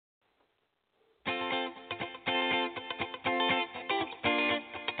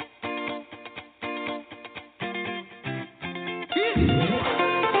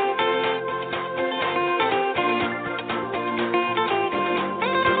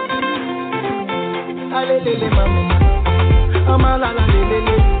Alelele mama, amalala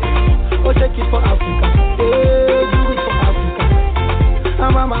lelele. Oh, take it for Africa. Yeah, do it for Africa.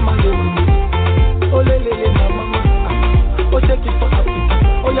 Mama lelele. Oh, lelele mama. Oh, take it for Africa.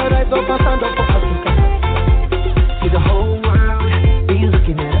 Oh, you rise up and stand up for Africa. See the whole world be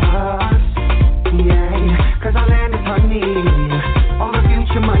looking at us. Yeah, 'cause our land is honey. All the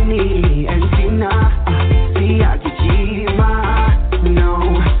future money. And see now, see Akijima.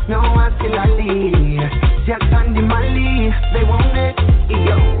 No, Asilali. See Akandi Mali. They want it,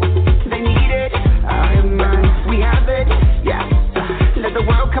 yo. They need it. Man, we have it. Yeah. Let the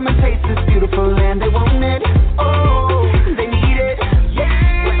world come and taste this beautiful land. They want it. Oh, they need it.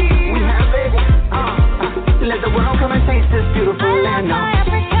 Yeah. We have it. Let the world come and taste this beautiful land now.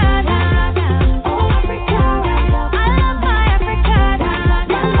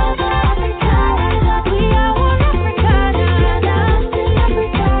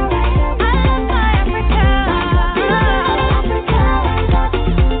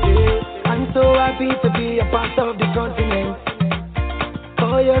 Part of the continent,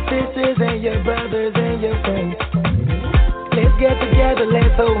 all your sisters and your brothers and your friends. Let's get together,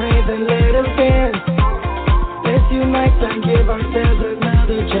 let's hold hands and let us dance. Let's unite and give ourselves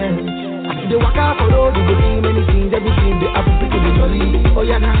another chance. The waka for road, you will see many things, everything the African to the jolly. Oh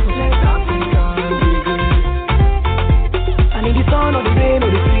yeah, now let Africa be great. And in the sun or the rain or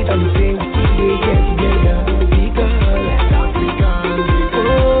the street or the same, they get together because let Africa be great.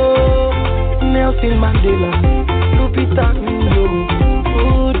 Oh, Nelson Mandela, Lupita Nyong'o,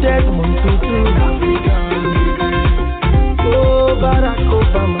 oh Desmond Tutu, oh Barack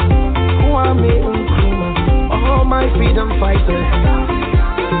Obama, Kwame Nkrumah, all my freedom fighters.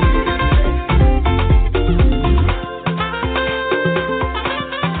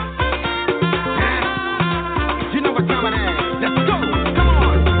 You know what time it is? Let's go! Come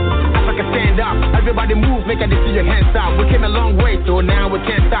on! Africa stand up, everybody move, make a see your hands up. We came a long way, so now we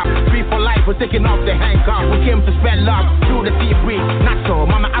can't stop. Free for life, we're taking off the handcuff. We came to spread love through the sea breeze. Not so,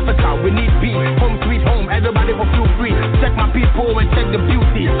 Mama Africa, we need peace. Home sweet home, everybody will feel free. Check my people and check the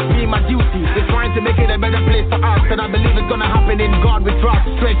beauty. Me, my duty is trying to make it a better place for us. And I believe it's gonna happen in God we trust.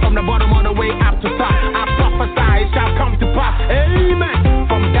 Straight from the bottom all the way up to top. I prophesy it shall come to pass. Amen.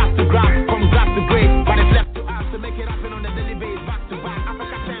 From dust to grass, from grass to grave. But it's left to us to make it happen on the daily basis. Back to back,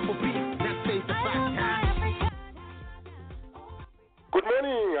 Africa time for peace. Let's face the fact. Good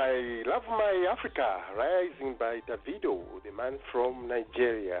morning, I love my Africa, rising by Davido, the man from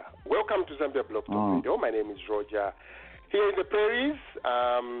Nigeria. Welcome to Zambia Blog Talk Radio. My name is Roger. Here in the prairies,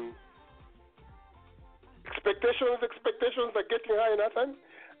 expectations are getting high, Nathan.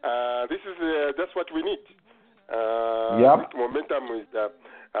 This is that's what we need. Momentum is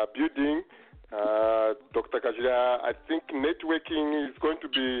building. Dr. Kajira, I think networking is going to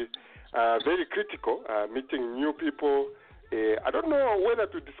be very critical, meeting new people. I don't know whether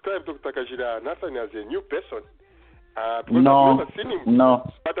to describe Dr. Kajira Nathan as a new person. Because I've never seen him,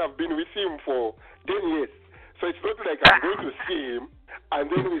 but I've been with him for 10 years. So it's not like I'm going to see him and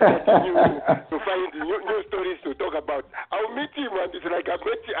then we continue to find new stories to talk about. I'll meet him and it's like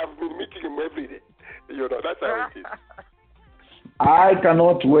I've been meeting him every day. You know, that's how it is. I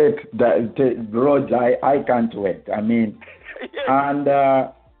cannot wait, Roger. I can't wait. I mean, yes. And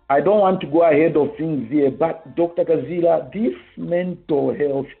I don't want to go ahead of things here, but Dr. Kazila, this mental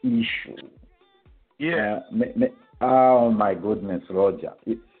health issue. Yeah. Oh my goodness, Roger.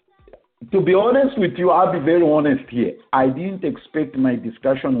 To be honest with you, I'll be very honest here. I didn't expect my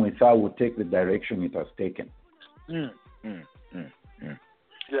discussion with her would take the direction it has taken. Yeah.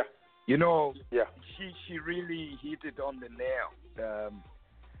 You know, yeah. She really hit it on the nail.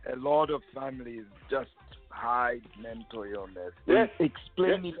 A lot of families just hide mental illness. Yes. They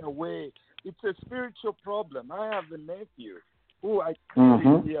explain it away. It's a spiritual problem. I have a nephew who I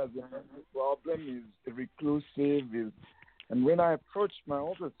clearly see as a mental problem. He's reclusive. And when I approached my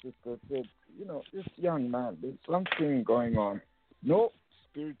older sister, I said, you know, this young man, there's something going on. No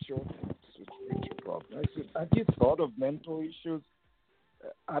spiritual problem. I said, have you thought of mental issues?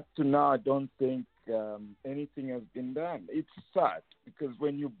 Up to now, I don't think anything has been done. It's sad because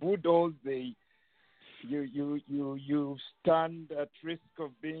when you bulldoze, you stand at risk of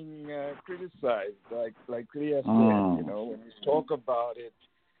being criticized, like Leah said. You know, when you talk about it,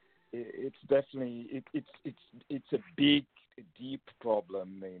 it's definitely it's a big, deep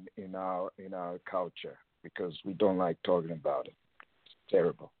problem in our culture because we don't like talking about it. It's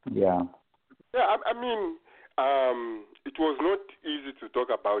terrible. Yeah. Yeah, I mean, it was not easy to talk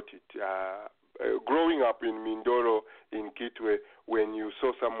about it. Growing up in Mindoro, in Kitwe, when you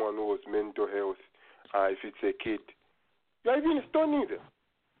saw someone who was mental health, if it's a kid, you're even stoning them.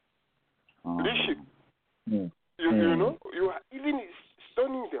 You know, you are even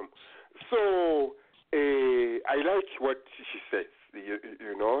stoning them. So I like what she says.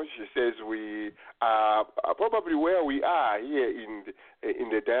 You know, she says we are probably where we are here in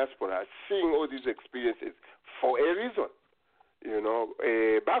the diaspora, seeing all these experiences for a reason. You know,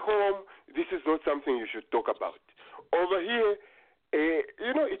 back home, this is not something you should talk about. Over here,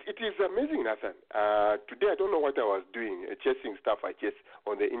 you know, it is amazing, Nathan. Today, I don't know what I was doing, chasing stuff I chased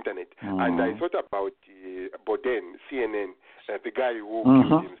on the internet. And I thought about Boden, CNN, the guy who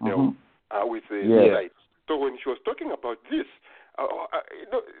killed himself with the suicide. So when she was talking about this, you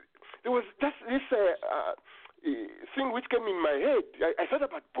know, there was just this thing which came in my head. I thought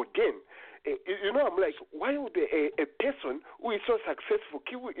about Boden. You know, I'm like, why would a person who is so successful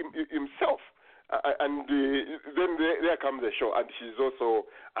kill himself? And then there comes the show, and she's also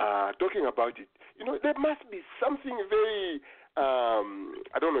talking about it. You know, there must be something very,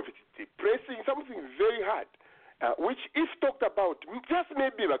 I don't know if it's depressing, something very hard, which if talked about, just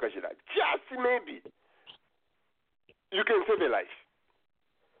maybe, Bakashira, just maybe, you can save a life.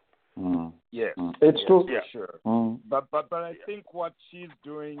 Yes, it's true. Yeah, sure. But I think what she's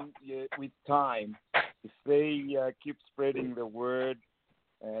doing with time, if they keep spreading the word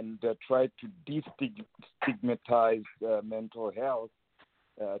and try to destigmatize mental health,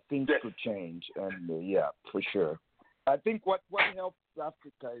 things could change. And for sure. I think what helps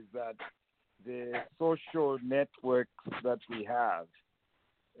Africa is that the social networks that we have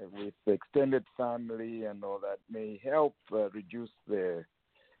with the extended family and all that may help reduce the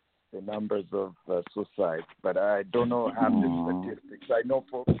numbers of suicides, but I don't know how the statistics. I know,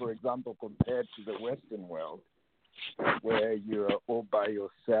 for example, compared to the Western world, where you're all by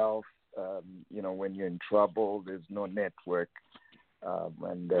yourself, you know, when you're in trouble, there's no network,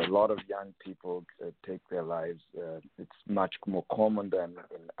 and a lot of young people take their lives. It's much more common than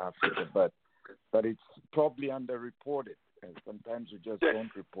in Africa, but it's probably underreported, and sometimes we just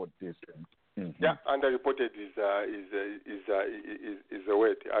don't report this. Yeah, underreported is the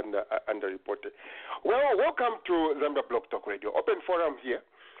word, underreported. Well, welcome to Zambia Blog Talk Radio, open forum here.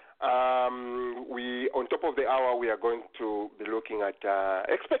 On top of the hour, we are going to be looking at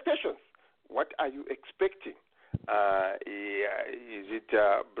expectations. What are you expecting? Is it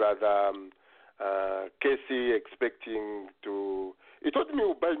Brother Casey expecting to... He told me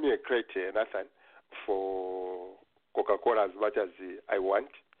he'll buy me a crate, Nathan, for Coca-Cola as much as I want.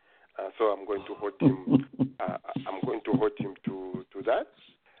 So I'm going to hold him. I'm going to hold him to that.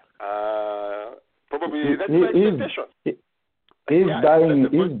 Probably that's my expectation. He's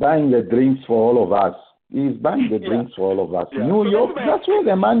buying the drinks for all of us. He's buying the drinks for all of us. Yeah. New York, that's where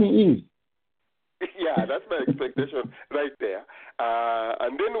the money is. Yeah, that's my expectation right there.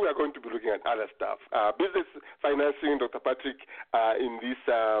 And then we are going to be looking at other stuff. Business financing, Dr. Patrick, in this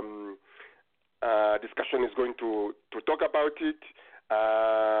discussion is going to talk about it.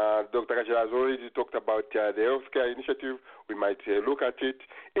 Dr. Kajira has already talked about the healthcare initiative. We might look at it.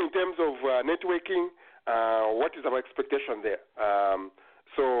 In terms of networking, what is our expectation there? And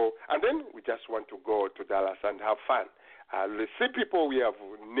then we just want to go to Dallas and have fun. Let's see people we have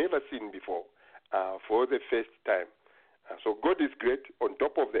never seen before for the first time. So God is great. On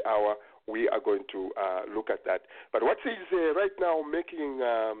top of the hour, we are going to look at that. But what is right now making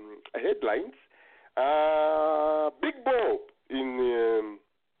headlines? Big Bob in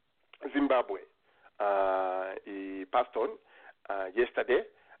Zimbabwe. He passed on yesterday,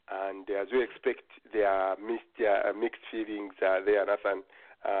 and as we expect, there are mixed feelings there, Nathan,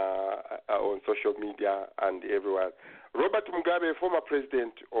 on social media and everywhere. Robert Mugabe, former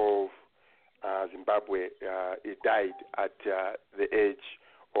president of Zimbabwe, he died at the age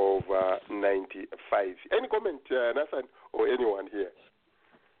of 95. Any comment, Nathan, or anyone here?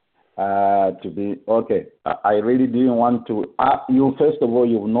 I really didn't want to. You first of all,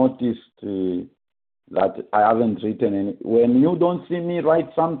 you've noticed that I haven't written any. When you don't see me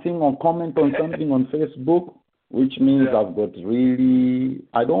write something or comment on something on Facebook, which means I've got really,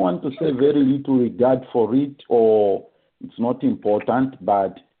 I don't want to say very little regard for it, or it's not important,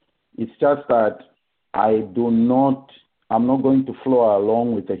 but it's just that I'm not going to flow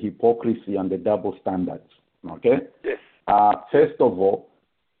along with the hypocrisy and the double standards. Okay? Yes. First of all,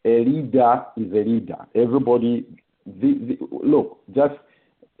 a leader is a leader. Everybody, look, just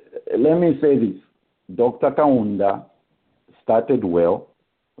let me say this. Dr. Kaunda started well,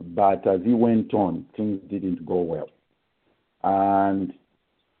 but as he went on, things didn't go well. And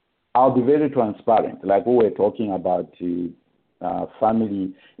I'll be very transparent, like we were talking about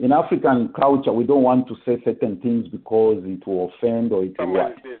family. In African culture, we don't want to say certain things because it will offend or it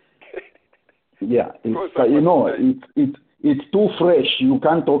will... it's too fresh. You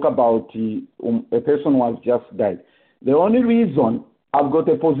can't talk about a person who has just died. The only reason I've got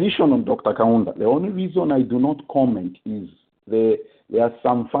a position on Dr. Kaunda, the only reason I do not comment is there are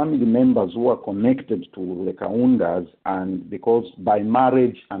some family members who are connected to the Kaundas, and because by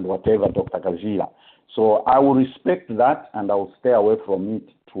marriage and whatever, Dr. Kajila. So I will respect that, and I will stay away from it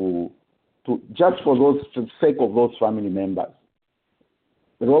to just for the sake of those family members.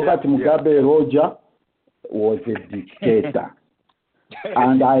 Robert Mugabe Roger was a dictator,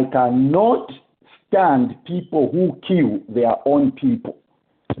 and I cannot stand people who kill their own people.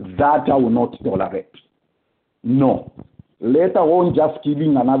 That I will not tolerate. No. Let alone just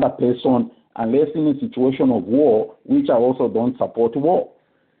killing another person unless in a situation of war, which I also don't support war.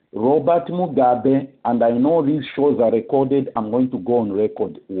 Robert Mugabe, and I know these shows are recorded, I'm going to go on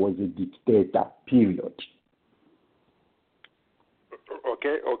record, was a dictator, period.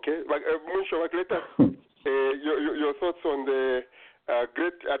 Okay. Munsho Makleta, your thoughts on the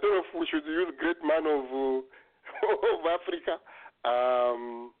great, I don't know if we should use great man of Africa.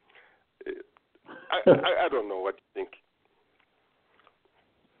 I don't know what you think.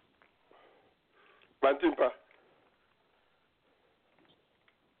 Bantimpa.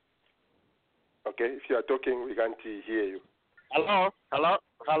 Okay, if you are talking, we can't hear you. Hello.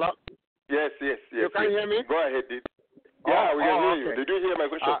 Yes. You can hear me? Go ahead. Yeah, we can hear you. Did you hear my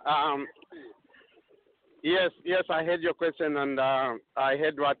question? Yes, I heard your question, and I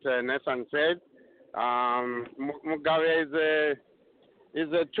heard what Nathan said. Mugabe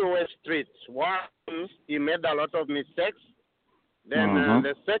is a two-way street. One, he made a lot of mistakes. Then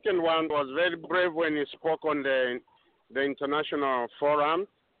the second one was very brave when he spoke on the international forum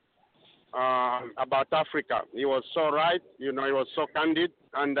about Africa. He was so right, he was so candid,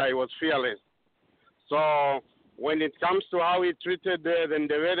 and he was fearless. So when it comes to how he treated the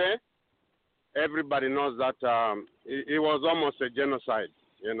Ndebele, everybody knows that it was almost a genocide,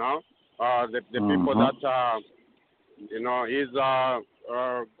 the people that, his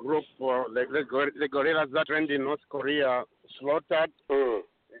group, the guerrillas that ran in North Korea slaughtered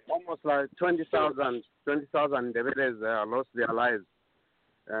almost like 20,000 Ndebeles lost their lives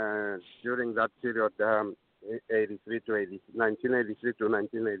during that period, 1983 to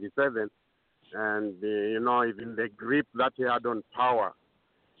 1987. And, even the grip that he had on power,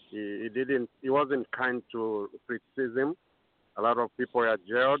 he wasn't kind to criticism. A lot of people were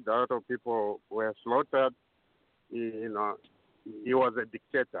jailed. A lot of people were slaughtered. He was a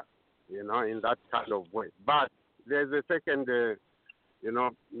dictator, in that kind of way. But there's a second,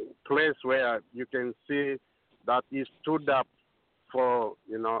 place where you can see that he stood up for,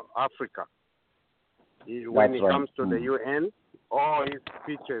 Africa. When it comes to the UN, all his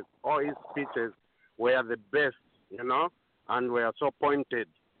speeches were the best, and were so pointed,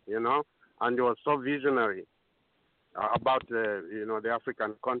 and he was so visionary about the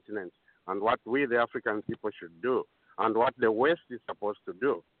African continent and what we, the African people, should do and what the West is supposed to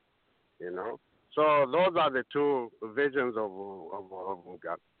do, So those are the two visions of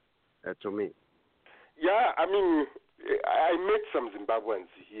Mugabe to me. Yeah, I mean, I met some Zimbabweans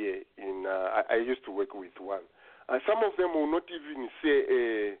here I used to work with one. And some of them will not even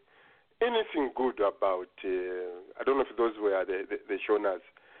say anything good about, I don't know if those were the Shonas.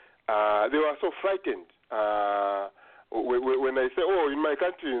 They were so frightened. When I say, in my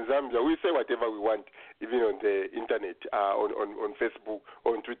country, in Zambia, we say whatever we want, even on the internet, on Facebook,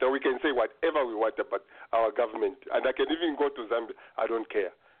 on Twitter. We can say whatever we want about our government. And I can even go to Zambia. I don't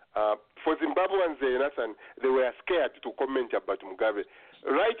care. For Zimbabweans, they were scared to comment about Mugabe.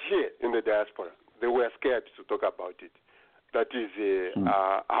 Right here in the diaspora, they were scared to talk about it. That is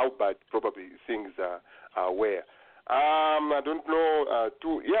how bad probably things were. I don't know.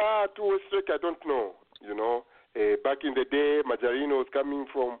 To Westwick, I don't know. Back in the day, Majarino was coming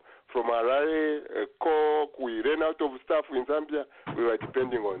from Harare, Cork. We ran out of stuff in Zambia. We were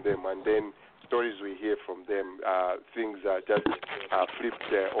depending on them, and then stories we hear from them, things just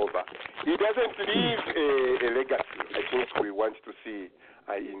flipped over. He doesn't leave a legacy. I think we want to see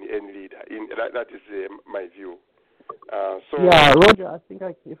in any leader. That is my view. Roger, I think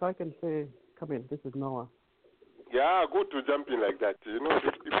if I can say, come in, this is Noah. Yeah, good to jump in like that. These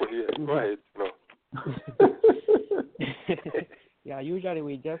people here. Go ahead. No. Yeah, usually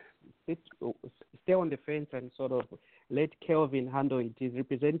we just stay on the fence and sort of let Kelvin handle it. He's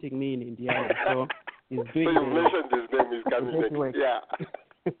representing me in Indiana, so he's doing. So you mentioned his name is coming.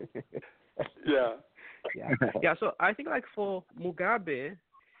 Yeah. So I think for Mugabe,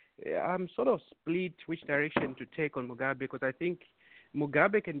 I'm sort of split which direction to take on Mugabe, because I think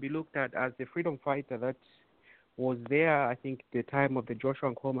Mugabe can be looked at as the freedom fighter that was there, I think, the time of the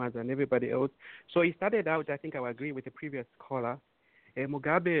Joshua Nkomas and everybody else. So he started out, I think I would agree with the previous caller.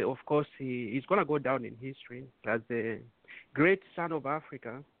 Mugabe, of course, he's going to go down in history as a great son of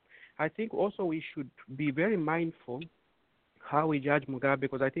Africa. I think also we should be very mindful how we judge Mugabe,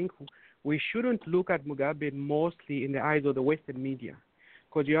 because I think we shouldn't look at Mugabe mostly in the eyes of the Western media,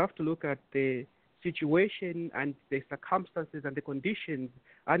 because you have to look at the situation and the circumstances and the conditions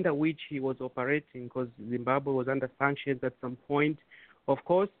under which he was operating, because Zimbabwe was under sanctions at some point. Of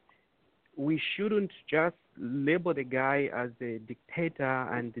course, we shouldn't just label the guy as a dictator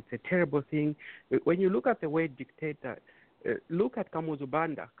and it's a terrible thing. When you look at the word dictator, look at Kamuzu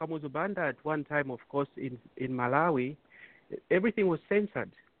Banda. Kamuzu Banda at one time, of course, in Malawi, everything was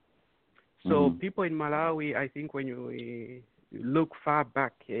censored. So people in Malawi, I think when you look far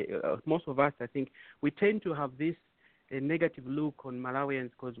back, most of us, I think, we tend to have this negative look on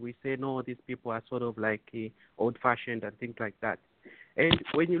Malawians because we say, no, these people are sort of like old-fashioned and things like that. And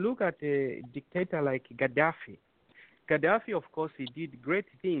when you look at a dictator like Gaddafi, of course, he did great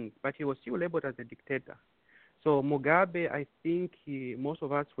things, but he was still labeled as a dictator. So Mugabe, I think most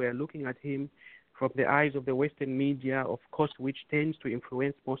of us were looking at him from the eyes of the Western media, of course, which tends to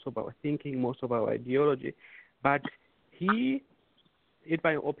influence most of our thinking, most of our ideology. But in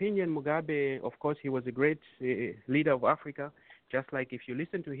my opinion, Mugabe, of course, he was a great leader of Africa. Just like if you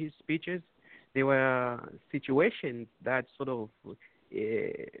listen to his speeches, there were situations that sort of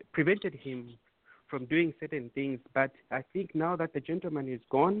prevented him from doing certain things. But I think now that the gentleman is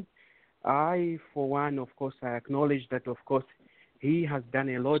gone, I, for one, of course, I acknowledge that, of course, he has done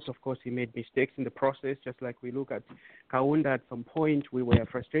a lot. Of course, he made mistakes in the process, just like we look at Kaunda at some point. We were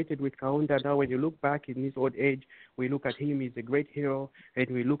frustrated with Kaunda. Now, when you look back in his old age, we look at him, he's a great hero. And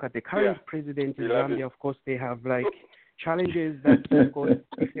we look at the current president in Zambia, of course, they have, like, challenges that, of course,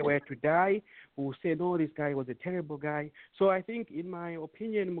 if they were to die, we will say, no, this guy was a terrible guy. So I think, in my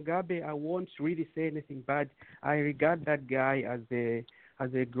opinion, Mugabe, I won't really say anything bad. I regard that guy as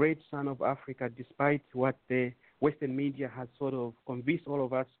a great son of Africa, despite what the Western media has sort of convinced all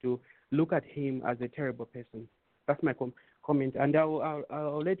of us to look at him as a terrible person. That's my comment. And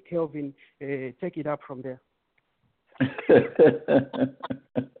I'll let Kelvin take it up from there.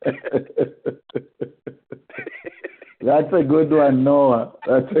 That's a good one, Noah.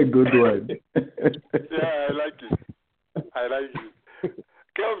 That's a good one. Yeah, I like it.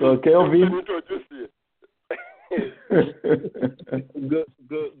 Kelvin, so Kelvin, introduce you.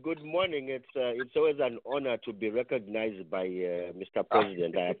 Good morning. It's always an honor to be recognized by Mr.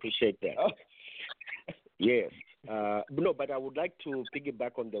 President. I appreciate that. Yes. But I would like to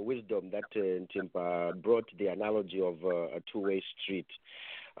piggyback on the wisdom that Timpa brought, the analogy of a two-way street.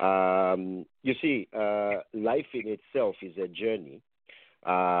 You see, life in itself is a journey.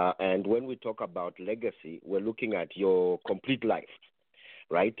 And when we talk about legacy, we're looking at your complete life.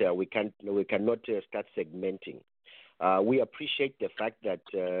 Right? We cannot start segmenting. We appreciate the fact that,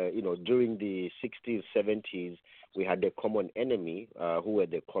 during the 60s, 70s, we had a common enemy who were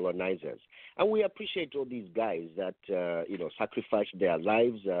the colonizers. And we appreciate all these guys that, sacrificed their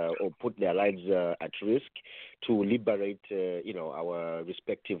lives or put their lives at risk to liberate, our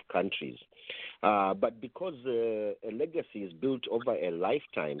respective countries. But because a legacy is built over a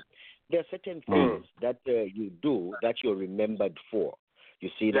lifetime, there are certain things that you do that you're remembered for. You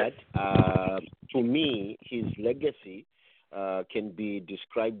see that? To me, his legacy can be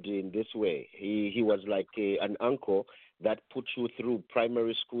described in this way. He was like an uncle that put you through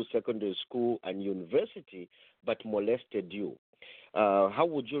primary school, secondary school, and university, but molested you. How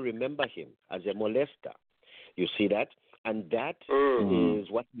would you remember him? As a molester. You see that? And that is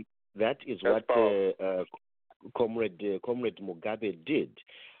what Comrade Mugabe did.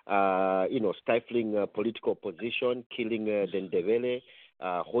 Stifling political opposition, killing Ndebele,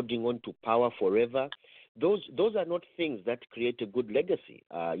 holding on to power forever. Those are not things that create a good legacy.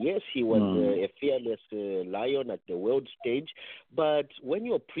 Yes, he was a fearless lion at the world stage, but when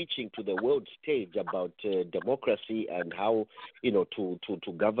you're preaching to the world stage about democracy and how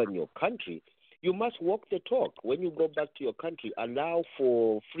to govern your country, you must walk the talk. When you go back to your country, allow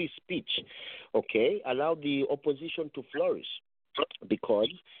for free speech, okay? Allow the opposition to flourish.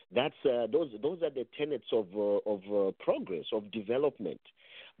 Because that's those are the tenets of progress, of development.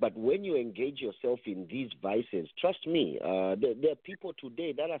 But when you engage yourself in these vices, trust me, there are people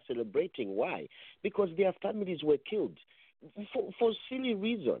today that are celebrating. Why? Because their families were killed for silly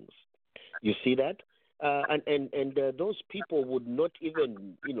reasons. You see that? And those people would not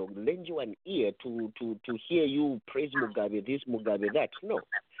even lend you an ear to hear you praise Mugabe this, Mugabe that. No.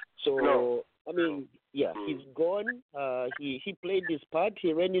 I mean, yeah, he's gone. He played his part.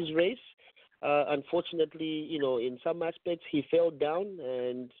 He ran his race. Unfortunately, in some aspects, he fell down,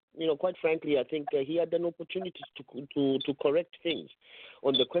 and quite frankly, I think he had an opportunity to correct things.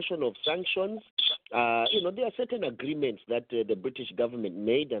 On the question of sanctions, there are certain agreements that the British government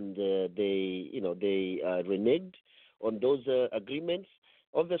made, and they reneged on those agreements.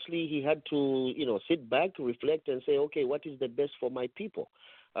 Obviously, he had to, sit back, reflect, and say, okay, what is the best for my people?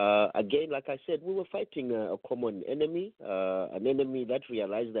 Again, like I said, we were fighting a common enemy, an enemy that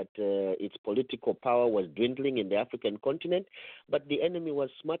realized that its political power was dwindling in the African continent, but the enemy was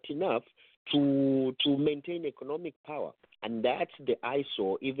smart enough to maintain economic power, and that's the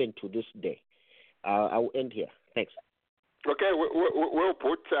ISO even to this day. I'll end here. Thanks. Okay, we'll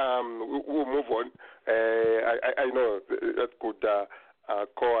put. We'll move on. I know that could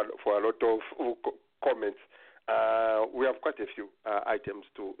call for a lot of comments. We have quite a few items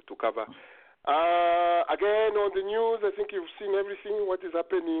to cover. Again, on the news, I think you've seen everything, what is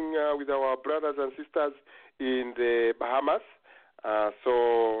happening with our brothers and sisters in the Bahamas.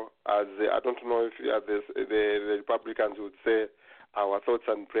 So, I don't know if the Republicans would say our thoughts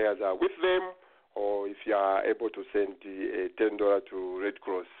and prayers are with them, or if you are able to send $10 to Red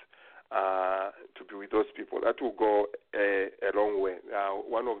Cross to be with those people. That will go a long way.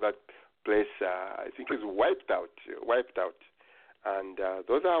 One of that place, I think, is wiped out, and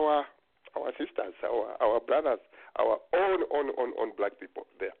those are our sisters, our brothers, our own black people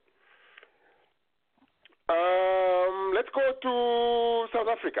there. Let's go to South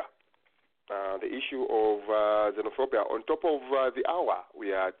Africa. The issue of xenophobia. On top of the hour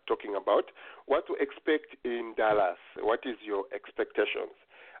we are talking about what to expect in Dallas. What is your expectations?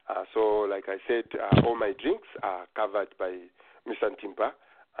 So, like I said, all my drinks are covered by Mr. Ntimpa.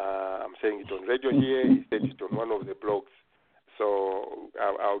 I'm saying it on radio here. He said it on one of the blogs. So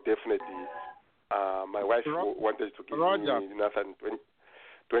I'll definitely. My wife wanted to give me nothing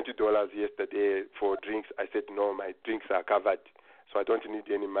 $20 yesterday for drinks. I said no, my drinks are covered, so I don't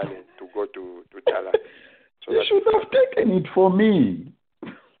need any money to go to Dallas. So you should have taken it for me.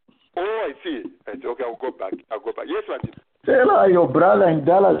 Oh, I see. Okay, I'll go back. Yes, Martin. Tell her your brother in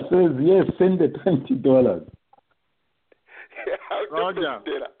Dallas says yes. Send the $20. Roger.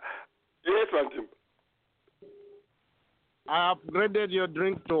 Yes, Martin. I upgraded your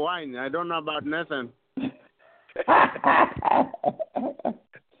drink to wine. I don't know about Nathan.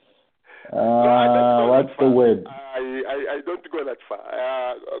 What's the word? I don't go that far.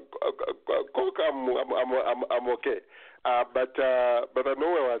 Coke, I'm okay. But I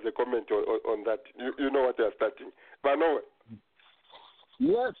know there was a comment on that. You know what they're starting. But I know.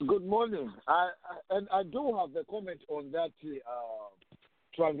 Yes, good morning. I do have a comment on that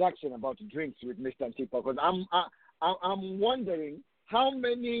transaction about drinks with Mr. Ntimpa, because I'm wondering how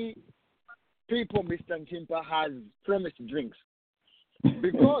many people Mr. Ntimpa has promised drinks.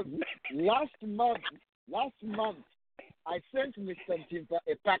 Because last month I sent Mr. Ntimpa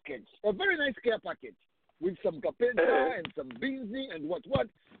a package, a very nice care package, with some capenta and some beans and what,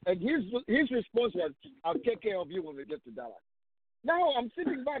 and his response was, "I'll take care of you when we get to Dallas." Now I'm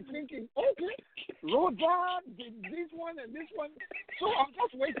sitting back thinking, okay, Rosa did this one and this one, so I'm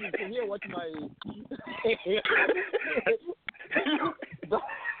just waiting to hear what my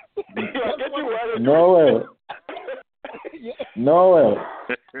Noel.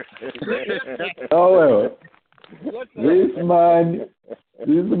 This man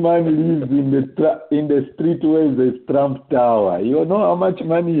lives in the street where there's Trump Tower. You know how much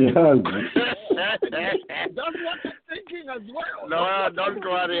money he has. That's what I'm thinking as well. No, don't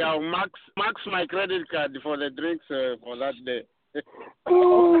worry. I'll max my credit card for the drinks for that day.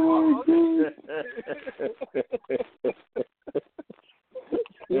 Oh,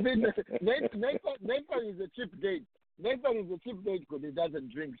 Nathan is a cheap date. Nathan is a cheap date because he doesn't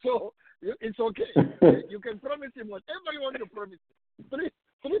drink. So it's okay. You can promise him whatever you want to promise.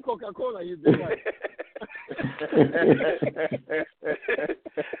 Three Coca-Cola is the one.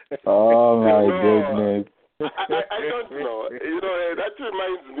 Oh my goodness. I don't know. That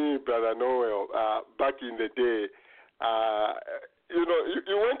reminds me, Brother Noel, back in the day,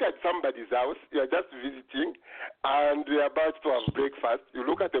 you went at somebody's house, you're just visiting, and you're about to have breakfast. You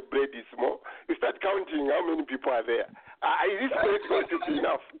look at the bread is small. You start counting how many people are there. Is this bread going to be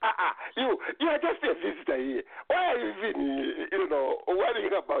enough? You are just a visitor here. Why are you even,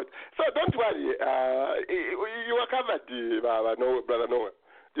 worrying about? So don't worry. You are covered, Brother Noel.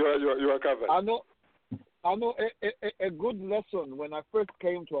 You are covered. I know a good lesson when I first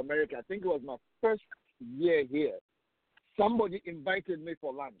came to America. I think it was my first year here. Somebody invited me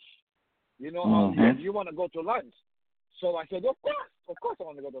for lunch. You want to go to lunch? So I said, of course I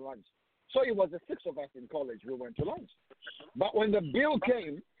want to go to lunch. So it was the 6 of us in college. We went to lunch. But when the bill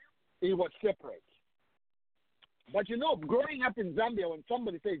came, it was separate. But growing up in Zambia, when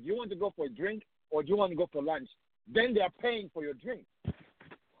somebody says, "You want to go for a drink or do you want to go for lunch?" then they are paying for your drink.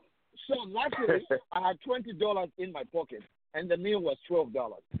 So luckily, I had $20 in my pocket, and the meal was $12.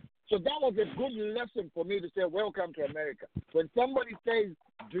 So that was a good lesson for me to say, "Welcome to America." When somebody says,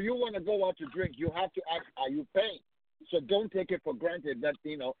 "Do you want to go out to drink?" you have to ask, "Are you paying?" So don't take it for granted that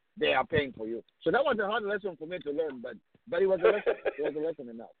they are paying for you. So that was a hard lesson for me to learn, but it was a lesson. It was a lesson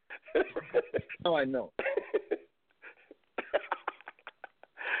enough. Now I know.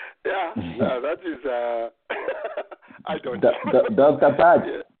 Yeah, that is. I don't. Dr. Pat.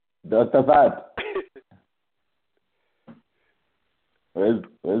 Yeah. Dr. Pat. Where's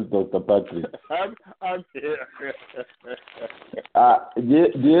Dr. Patrick? I'm here.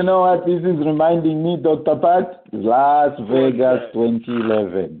 Do you know what this is reminding me, Dr. Pat? Las Vegas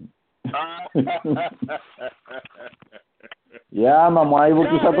 2011. Yeah, Mama,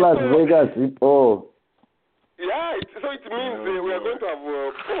 to Las Vegas. Oh. Yeah, so it means we are going to have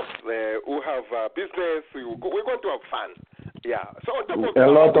both. We have business. We're going to have fun. Yeah. So on top of a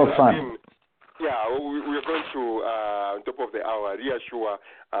lot of fun. Yeah, we're going to, on top of the hour, reassure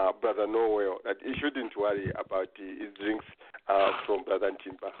Brother Noel that he shouldn't worry about his drinks from Brother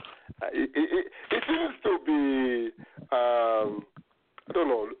Ntimba. It seems to be, I don't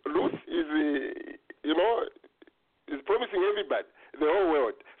know, loose is promising everybody, the whole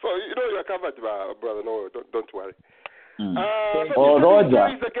world. So, you're covered, Brother Noel. Don't worry. Roger.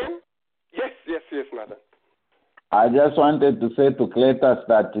 Again? Yes, Nathan. I just wanted to say to Cletus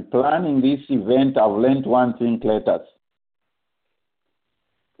that planning this event, I've learned one thing, Cletus.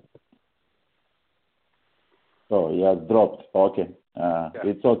 Oh, he has dropped. Okay.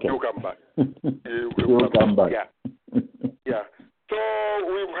 It's okay. He'll come back. He'll come back. Yeah. So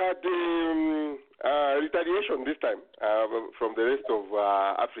we've had retaliation this time from the rest of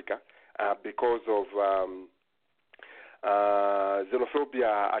Africa because of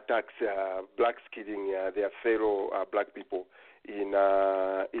xenophobia attacks, blacks killing their fellow black people in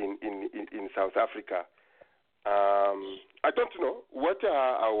South Africa. I don't know what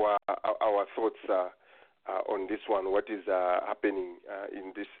are our thoughts on this one. What is happening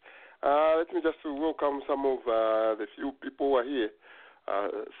in this? Let me just welcome some of the few people who are here.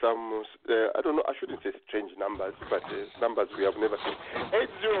 Some, I don't know, I shouldn't say strange numbers, but numbers we have never seen.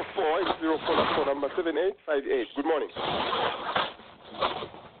 804 number 7858. Good morning.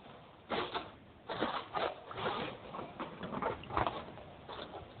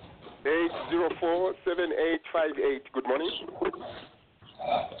 Eight 7858. Good morning.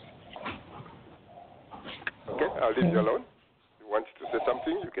 Okay, I'll leave you alone. If you want to say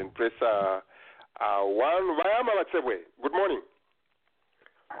something, you can press 1. Good morning.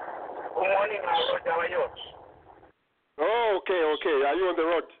 Good morning, Roger. How are you? Oh, okay. Are you on the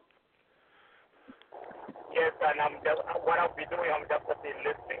road? Yes, and what I'll be doing, I'm just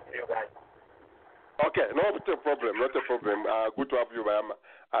listening to you guys. Okay, not a problem. Good to have you, Bayama,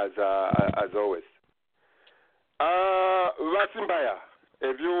 as always. Vasimbaya,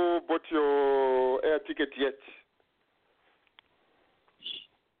 have you bought your air ticket yet?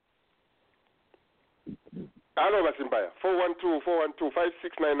 Hello, Vasimbaya.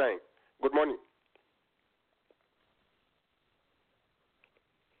 412-412-5699. Good morning.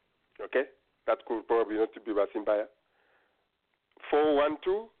 Okay, that could probably not be Vasimbaya.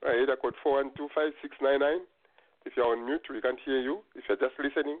 412, either code 412-5699. If you're on mute, we can't hear you. If you're just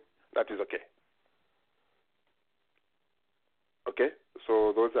listening, that is okay. Okay,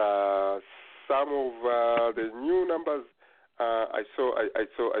 so those are some of the new numbers I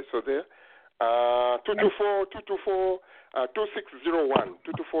saw there. 224-2601.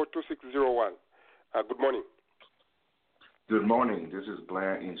 224-2601. Good morning. Good morning. This is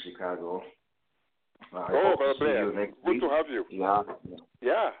Blair in Chicago. Blair. Good to have you. Yeah.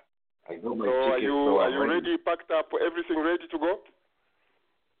 I got my ticket. Are you ready. Ready? Packed up? Everything ready to go?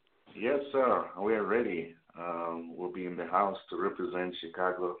 Yes, sir. We are ready. We'll be in the house to represent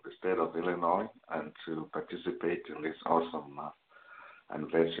Chicago, the state of Illinois, and to participate in this awesome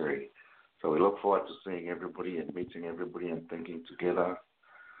anniversary. So we look forward to seeing everybody and meeting everybody and thinking together.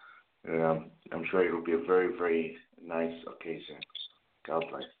 I'm sure it will be a very, very nice occasion. God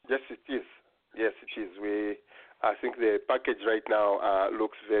bless. Yes, it is. I think the package right now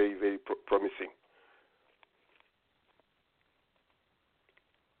looks very, very promising.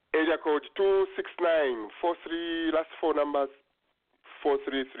 Area code 26943, last 4 numbers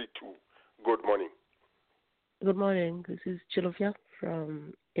 4332. Good morning. Good morning. This is Chilofia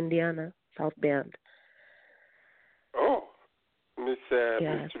from Indiana, South Bend. Oh, Miss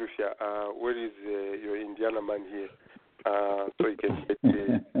Chilofia, where is your Indiana man here? So he can get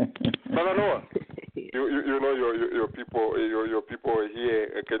Brother Noah, you know your people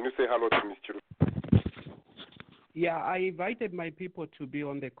here. Can you say hello to Miss Chiru? Yeah, I invited my people to be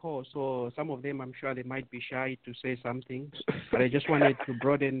on the call, so some of them I'm sure they might be shy to say something, but I just wanted to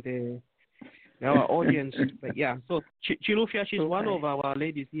broaden our audience. But yeah, so Chilufya, she's one of our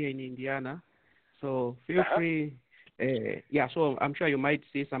ladies here in Indiana, so feel free. So I'm sure you might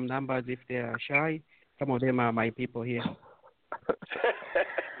see some numbers if they are shy. Some of them are my people here.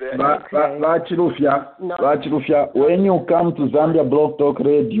 Chilufya, when you come to Zambia Blog Talk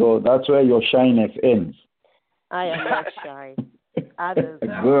Radio, that's where your shyness ends. I am not shy. Others.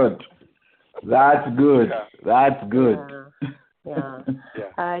 Good. That's good. Yeah. That's good. Yeah.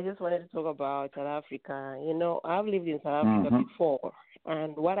 I just wanted to talk about South Africa. You know, I've lived in South Africa before,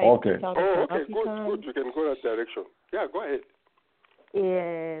 and what I picked out of South Africa. Good. You can go that direction. Yeah, go ahead.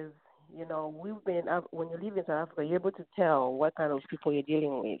 Is, you know, when you live in South Africa, you're able to tell what kind of people you're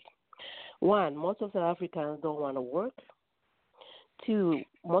dealing with. One, most of South Africans don't want to work. Two,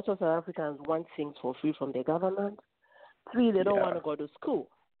 most of South Africans want things for free from the government. Three, they don't want to go to school.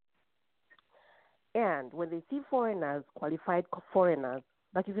 And when they see foreigners, qualified foreigners,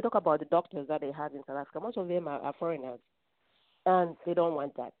 like if you talk about the doctors that they have in South Africa, most of them are foreigners. And they don't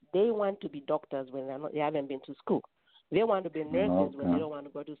want that. They want to be doctors when they haven't been to school. They want to be nurses when they don't want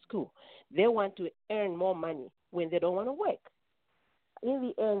to go to school. They want to earn more money when they don't want to work. In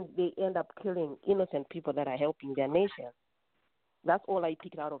the end, they end up killing innocent people that are helping their nation. That's all I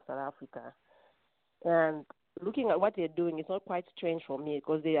picked out of South Africa. And looking at what they're doing, it's not quite strange for me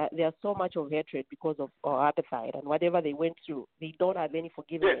because there's so much of hatred because of apartheid and whatever they went through. They don't have any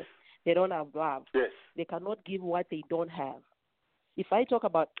forgiveness. Yes. They don't have love. Yes. They cannot give what they don't have. If I talk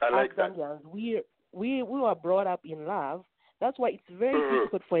about Zambians, we were brought up in love. That's why it's very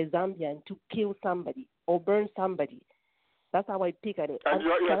difficult for a Zambian to kill somebody or burn somebody. That's how I pick at it. And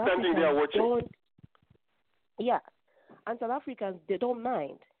you're standing there watching. Yeah. And South Africans, they don't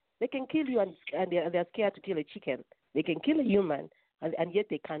mind. They can kill you and they're scared to kill a chicken. They can kill a human and yet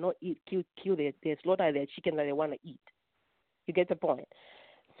they cannot kill they slaughter their chicken that they want to eat. You get the point?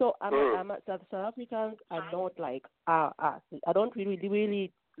 So South Africans are not like us. I don't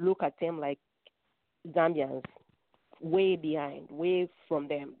really look at them like Zambians, way behind, way from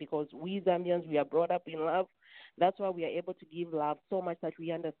them, because we Zambians, we are brought up in love. That's why we are able to give love so much that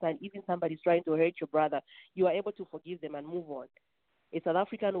we understand. Even somebody's trying to hurt your brother, you are able to forgive them and move on. A South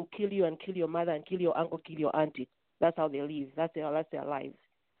African will kill you and kill your mother and kill your uncle, kill your auntie. That's how they live. That's their lives.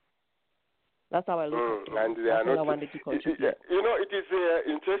 That's how I look at it. And they are not. I wanted to contribute. You know, it is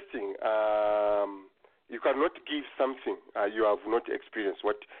interesting. You cannot give something you have not experienced.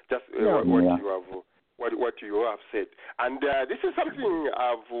 What you have said, and this is something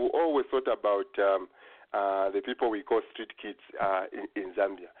I've always thought about. The people we call street kids in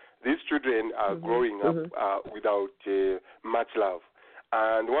Zambia. These children are growing up without much love,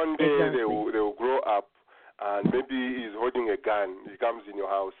 and one day they will grow up, and maybe he's holding a gun. He comes in your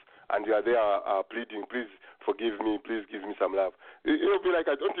house, and you are there pleading, "Please forgive me, please give me some love." You'll be like,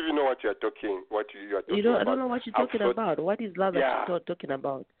 "I don't even know what you are talking. What you are talking about." I don't know what you're talking about. What is love that you're talking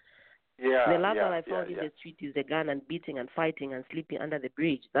about? The love that I found in the street is the gun and beating and fighting and sleeping under the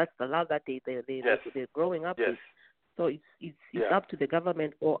bridge. That's the love that they're growing up with. So it's up to the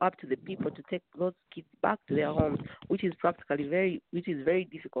government or up to the people to take those kids back to their homes, which is practically very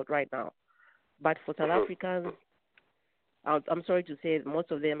difficult right now. But for South Africans, I'm sorry to say,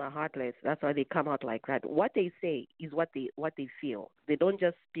 most of them are heartless. That's why they come out like that. What they say is what they feel. They don't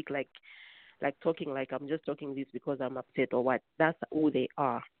just speak like talking like I'm just talking this because I'm upset or what. That's who they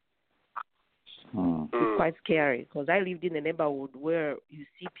are. It's quite scary because I lived in a neighborhood where you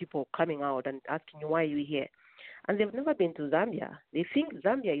see people coming out and asking you why you're here, and they've never been to Zambia. They think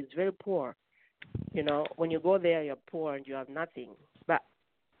Zambia is very poor. You know, when you go there, you're poor and you have nothing.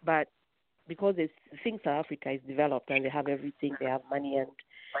 But because they think South Africa is developed and they have everything, they have money, and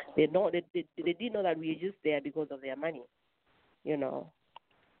they didn't know that we're just there because of their money. You know.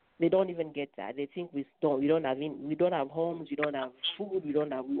 They don't even get that. They think we don't have homes, we don't have food,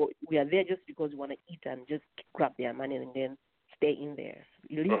 we are there just because we want to eat and just grab their money and then stay in there.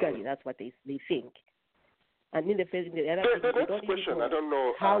 Illegally, that's what they think. And in the next question, I don't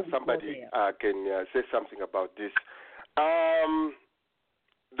know how somebody can say something about this. The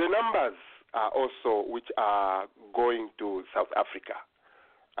numbers are also which are going to South Africa.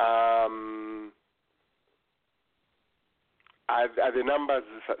 Are the numbers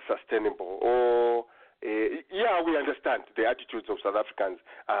sustainable? Or, we understand the attitudes of South Africans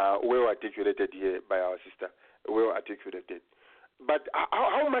well articulated here by our sister, well articulated. But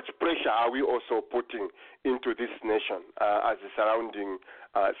how much pressure are we also putting into this nation as the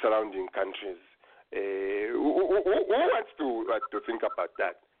surrounding countries? Who wants to think about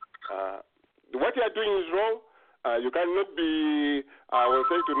that? What you are doing is wrong. You cannot be. I was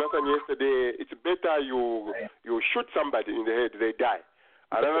saying to Nathan yesterday, it's better you shoot somebody in the head, they die,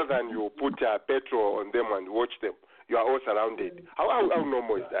 rather than you put petrol on them and watch them. You are all surrounded. How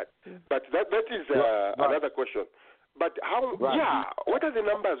normal is that? But that is another question. But how? Right. Yeah. What are the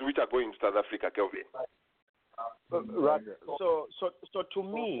numbers which are going to South Africa, Kelvin? Right. So to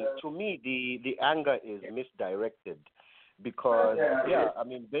me, the anger is misdirected, because I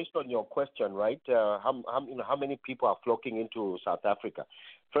mean, based on your question, right? How many people are flocking into South Africa?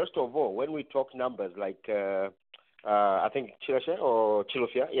 First of all, when we talk numbers, like I think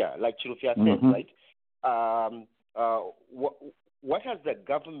Chilofia, like Chilofia said, right? What has the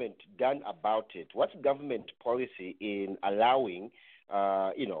government done about it? What's government policy in allowing,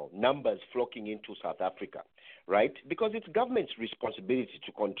 numbers flocking into South Africa, right? Because it's government's responsibility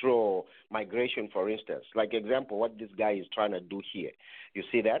to control migration, for instance. Like example, what this guy is trying to do here. You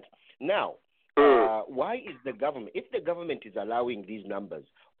see that? Now, why is the government, if the government is allowing these numbers,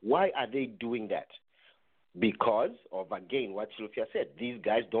 why are they doing that? Because of, again, what Sylvia said, these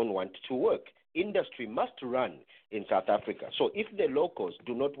guys don't want to work. Industry must run in South Africa. So if the locals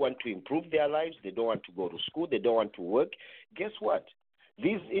do not want to improve their lives, they don't want to go to school, they don't want to work, guess what?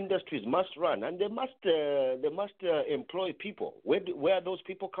 These industries must run, and they must employ people. Where are those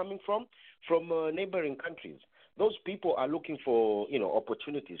people coming from? From neighboring countries. Those people are looking for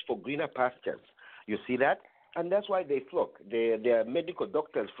opportunities, for greener pastures. You see that? And that's why they flock. They are medical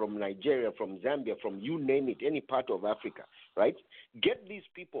doctors from Nigeria, from Zambia, from you name it, any part of Africa, right? Get these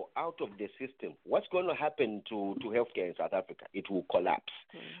people out of the system. What's going to happen to healthcare in South Africa? It will collapse,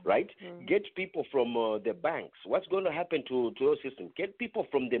 right? Get people from the banks. What's going to happen to those systems? Get people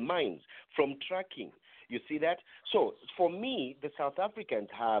from the mines, from trucking. You see that? So for me, the South Africans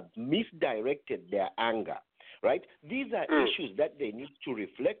have misdirected their anger, right? These are issues that they need to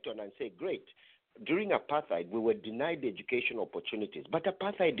reflect on and say, great. During apartheid, we were denied education opportunities, but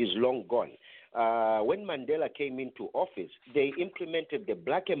apartheid is long gone. When Mandela came into office, they implemented the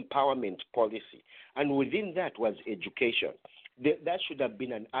Black Empowerment Policy, and within that was education. That should have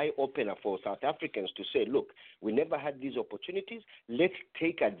been an eye-opener for South Africans to say, look, we never had these opportunities. Let's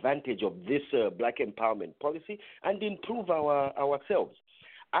take advantage of this Black Empowerment Policy and improve ourselves.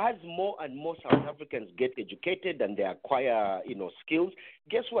 As more and more South Africans get educated and they acquire, skills,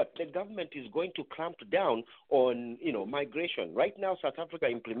 guess what? The government is going to clamp down on, migration. Right now, South Africa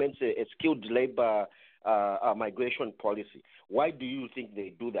implements a skilled labor migration policy. Why do you think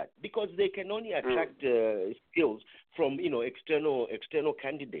they do that? Because they can only attract skills from, external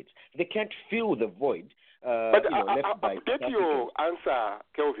candidates. They can't fill the void. But update your answer,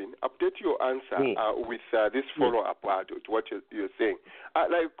 Kelvin. Update your answer with this follow-up to what you're saying.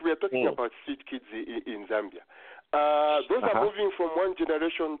 Like we are talking about street kids in Zambia. Those are moving from one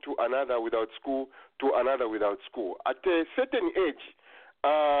generation to another without school to another without school. At a certain age,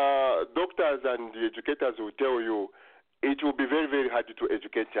 doctors and the educators will tell you it will be very, very hard to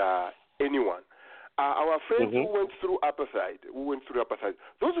educate anyone. Our friends who went through apartheid,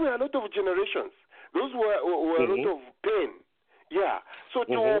 those were a lot of generations. Those were a lot of pain. Yeah. So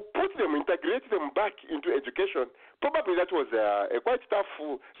to put them, integrate them back into education, probably that was a quite tough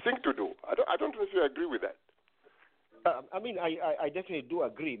thing to do. I don't know if you agree with that. I definitely do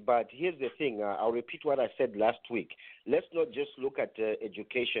agree, but here's the thing. I'll repeat what I said last week. Let's not just look at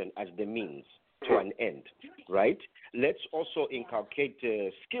education as the means to an end, right? Let's also inculcate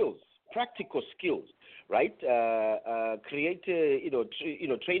skills, practical skills, right? Create,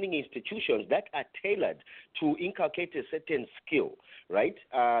 training institutions that are tailored to inculcate a certain skill, right?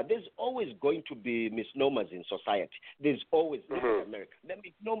 There's always going to be misnomers in society. There's always, look at America, there are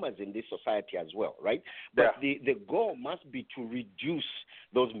misnomers in this society as well, right? But the goal must be to reduce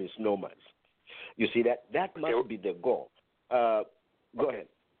those misnomers. You see that? That must be the goal. Go ahead.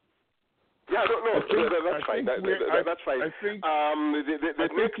 Yeah, that's fine. That's fine. I think the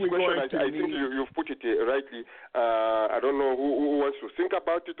next question, I think you've put it rightly. I don't know who wants to think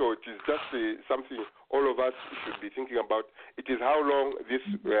about it, or it is just something all of us should be thinking about. It is how long this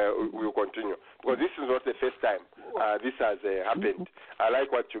will continue. Because this is not the first time this has happened. I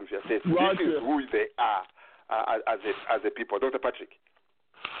like what Chulufia says. Roger. This is who they are as a people. Dr. Patrick.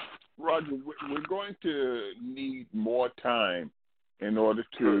 Roger, we're going to need more time in order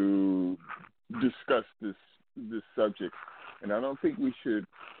to discuss this subject. And I don't think we should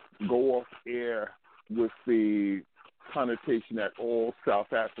go off air with the connotation that all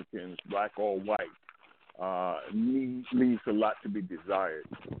South Africans, black or white, leaves a lot to be desired.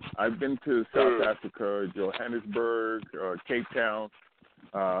 I've been to South Africa, Johannesburg, Cape Town,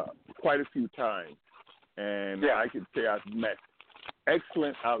 quite a few times, and I can say I've met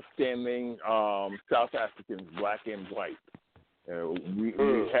excellent, outstanding South Africans, black and white. We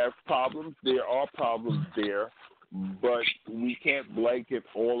have problems. There are problems there, but we can't blanket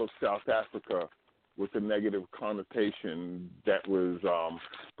all of South Africa with the negative connotation that was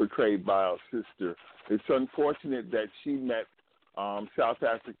portrayed by our sister. It's unfortunate that she met South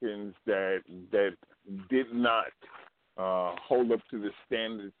Africans that did not hold up to the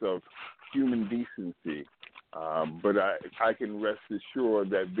standards of human decency. But I can rest assured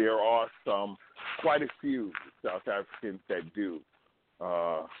that there are quite a few South Africans that do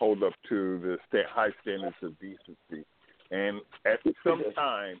hold up to the high standards of decency. And at some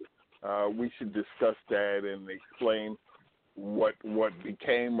time, we should discuss that and explain what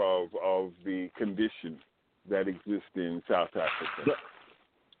became of the conditions that exist in South Africa.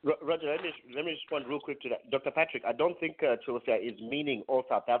 Roger, let me respond real quick to that. Dr. Patrick, I don't think Chilofia is meaning all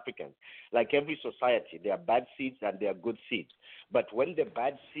South Africans. Like every society, there are bad seeds and there are good seeds. But when the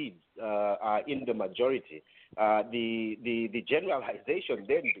bad seeds are in the majority, the generalization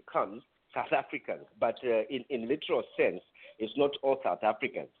then becomes South Africans. But in literal sense, it's not all South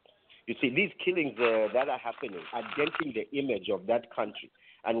Africans. You see, these killings that are happening are denting the image of that country.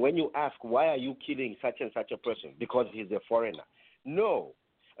 And when you ask, why are you killing such and such a person? Because he's a foreigner. No.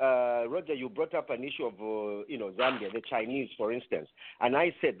 Roger, you brought up an issue of, Zambia, the Chinese, for instance. And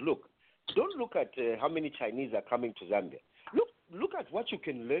I said, look, don't look at how many Chinese are coming to Zambia. Look at what you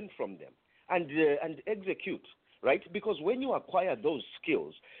can learn from them and execute, right? Because when you acquire those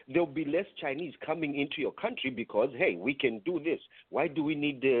skills, there'll be less Chinese coming into your country because, hey, we can do this. Why do we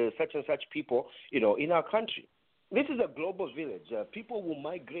need such and such people, in our country? This is a global village. People will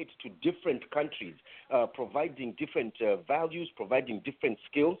migrate to different countries, providing different values, providing different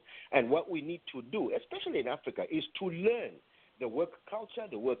skills. And what we need to do, especially in Africa, is to learn the work culture,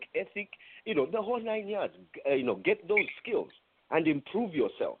 the work ethic, the whole 9 yards. Get those skills and improve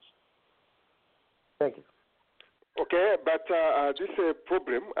yourselves. Thank you. Okay, but this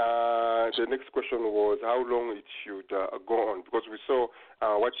problem, the next question was how long it should go on, because we saw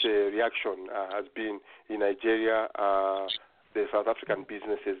what the reaction has been in Nigeria, the South African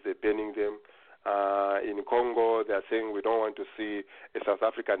businesses, they're banning them. In Congo, they're saying we don't want to see a South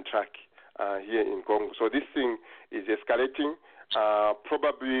African truck here in Congo. So this thing is escalating.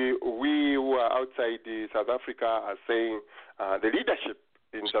 Probably we who are outside South Africa are saying the leadership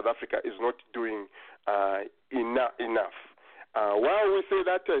in South Africa is not doing enough. While we say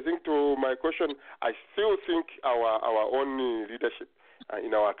that, I think to my question, I still think our own leadership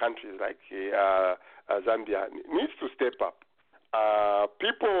in our countries like Zambia needs to step up.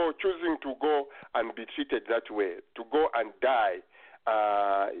 People choosing to go and be treated that way, to go and die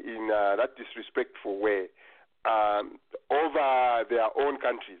in that disrespectful way over their own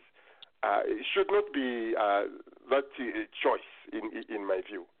countries, it should not be that choice in my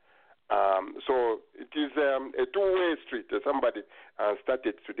view. So it is a two-way street. Somebody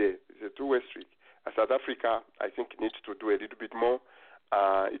started today. It's a two-way street. South Africa, I think, needs to do a little bit more.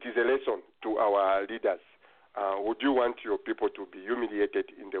 It is a lesson to our leaders. Would you want your people to be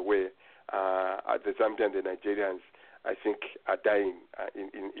humiliated in the way the Zambians and the Nigerians, I think, are dying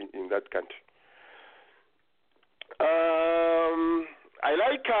in that country? I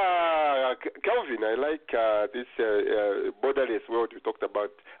like Kelvin. I like this borderless world you talked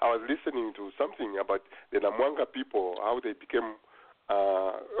about. I was listening to something about the Namwanga people, how they became.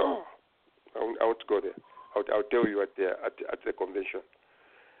 I want to go there. I'll tell you at the convention.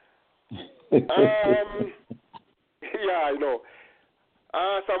 Yeah, I know.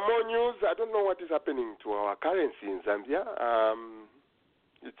 Some more news. I don't know what is happening to our currency in Zambia.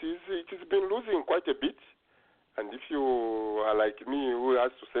 It has been losing quite a bit. And if you are like me, who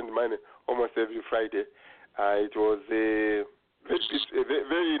has to send money almost every Friday, it was very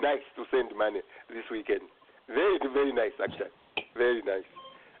nice to send money this weekend. Very, very nice, actually. Very nice.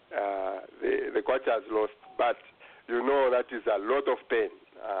 The kwacha has lost, but that is a lot of pain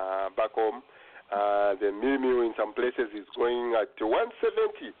back home. The mill in some places is going at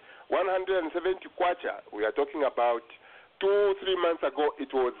 170 kwacha. We are talking about 2-3 months ago,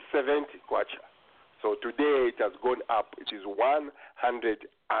 it was 70 kwacha. So today it has gone up. It is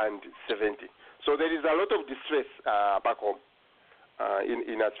 170. So there is a lot of distress back home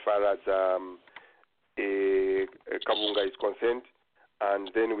in as far as Kabunga is concerned.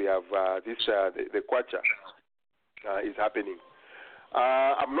 And then we have the kwacha is happening.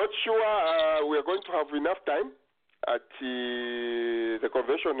 I'm not sure we are going to have enough time at the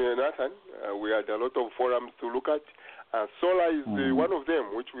convention in Nathan. We had a lot of forums to look at. Solar is one of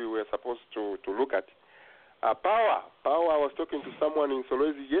them, which we were supposed to look at. Power. I was talking to someone in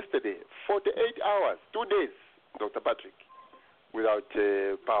Solwezi yesterday. 48 hours, 2 days, Dr. Patrick, without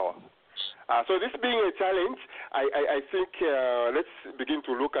power. So this being a challenge, I think let's begin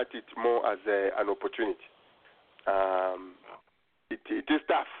to look at it more as an opportunity. It is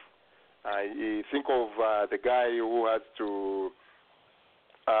tough. I think of the guy who has to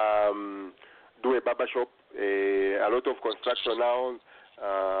do a barber shop, a lot of construction now,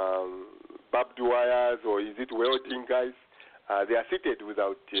 barbed wires, or is it welding guys? They are seated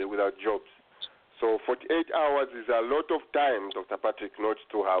without jobs. So 48 hours is a lot of time, Dr. Patrick, not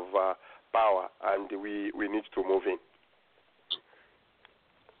to have power, and we need to move in.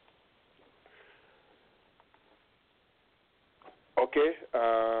 Okay.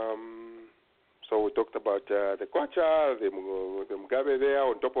 So we talked about the Kwacha, the Mugabe there.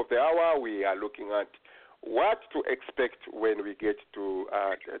 On top of the hour, we are looking at what to expect when we get to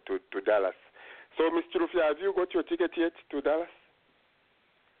Dallas. So, Mr. Rufia, have you got your ticket yet to Dallas?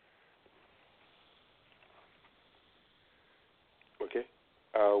 Okay.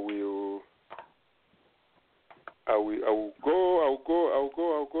 I'll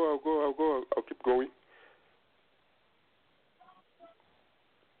keep going.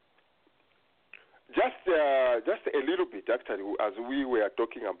 Just a little bit, actually, as we were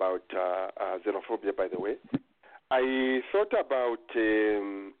talking about xenophobia, by the way, I thought about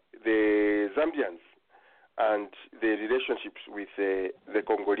the Zambians and the relationships with the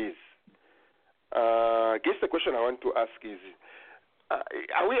Congolese. I guess the question I want to ask is,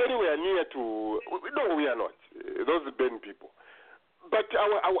 are we anywhere near to... No, we are not. Those are Ben people. But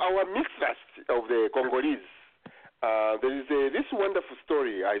our mistrust of the Congolese, there is this wonderful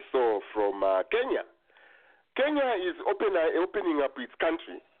story I saw from Kenya. Kenya is opening up its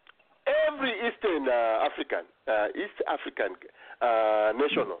country. Every East African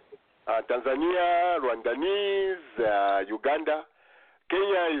national, Tanzania, Rwandese, Uganda,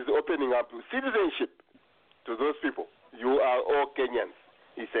 Kenya is opening up citizenship to those people. You are all Kenyans,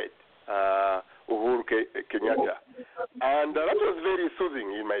 he said, Uhuru Kenyatta. And that was very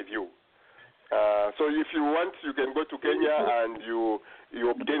soothing in my view. So if you want, you can go to Kenya and you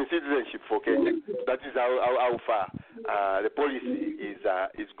obtain citizenship for Kenya. That is how far the policy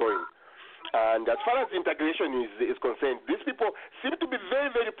is going. And as far as integration is concerned, these people seem to be very,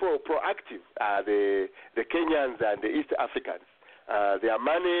 very proactive. The Kenyans and the East Africans. Their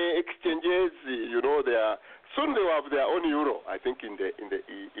money exchanges, soon they will have their own euro. I think in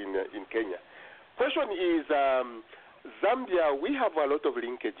Kenya. Question is. Zambia, we have a lot of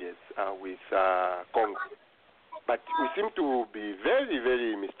linkages with Congo, but we seem to be very,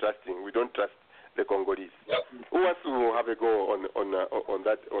 very mistrusting. We don't trust the Congolese. Who wants to have a go on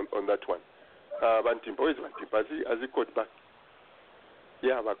that one? Bantimpa, where is Bantimpa? Has he caught back?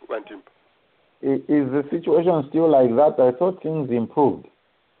 Yeah, Bantimpa. Is the situation still like that? I thought things improved.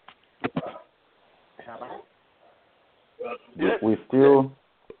 Yes.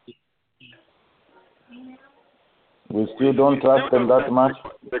 We still don't trust them that much.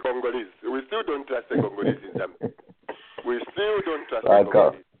 The Congolese. We still don't trust the Congolese in Zambia. We still don't trust the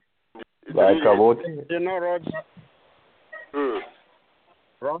Congolese. Roger.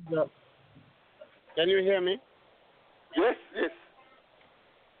 Roger. Can you hear me? Yes.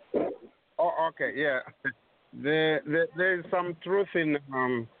 Oh, okay. Yeah. There is some truth in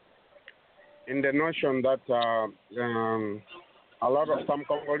the notion that a lot of some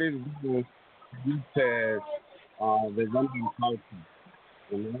Congolese do the Zambian culture,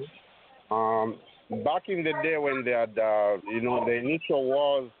 back in the day when they had, the initial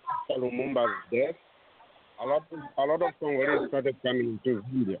wars after Lumumba's death, a lot of Congolese started coming into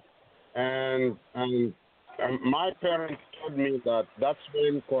Zambia, and my parents told me that that's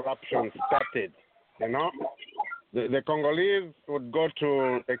when corruption started. The Congolese would go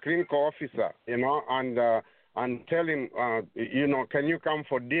to a clinical officer, and tell him, can you come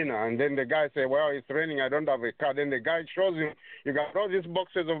for dinner? And then the guy say, well, it's raining, I don't have a car. Then the guy shows him, you got all these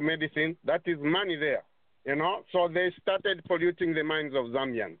boxes of medicine, that is money there, So they started polluting the minds of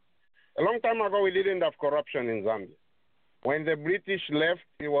Zambians. A long time ago, we didn't have corruption in Zambia. When the British left,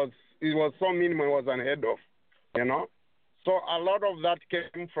 it was so minimal, it was unheard of, So a lot of that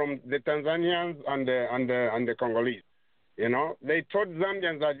came from the Tanzanians and the Congolese, They taught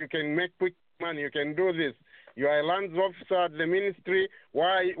Zambians that you can make quick money, you can do this. You are a lands officer at the ministry.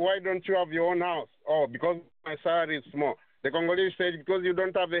 Why don't you have your own house? Oh, because my salary is small. The Congolese said, because you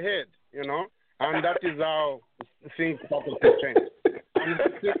don't have a head, And that is how things started to change. And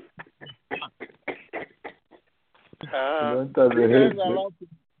don't have the head.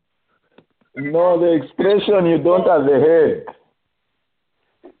 No, the expression you don't have the head.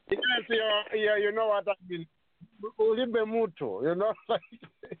 Yes, you know what I mean. Ulibe muto, you know,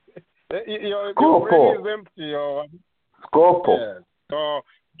 your brain is empty. Scopo. Yes. So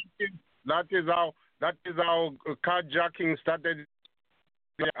that is how carjacking started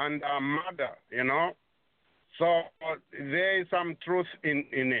and murder, you know. So there is some truth in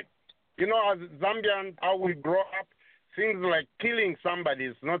it. You know, as Zambians, how we grow up, things like killing somebody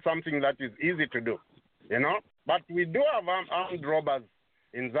is not something that is easy to do, you know. But we do have armed robbers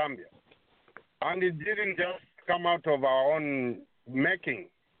in Zambia. And it didn't just come out of our own making.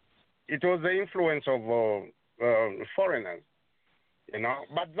 It was the influence of foreigners, you know.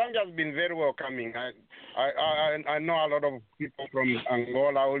 But Zambia has been very welcoming. I know a lot of people from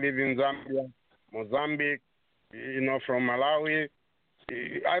Angola who live in Zambia, Mozambique, you know, from Malawi.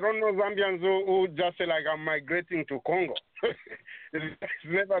 I don't know Zambians who just say, like, I'm migrating to Congo. It's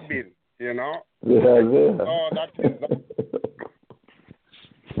never been, you know. Yeah. Oh, that is...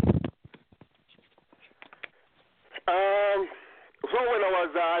 So when I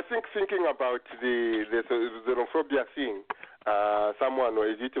was, I think, thinking about the xenophobia thing, someone, or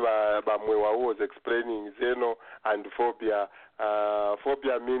is it Bamwewa, who was explaining xeno and phobia,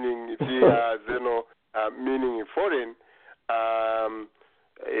 phobia meaning fear, xeno meaning foreign.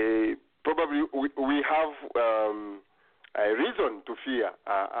 Probably we have a reason to fear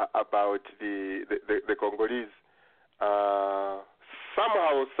about the Congolese.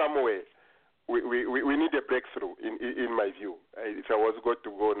 Somehow, somewhere, we need a breakthrough, in my view. If I was going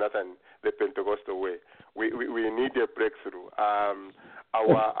to go Nathan the Pentecostal way, we need a breakthrough.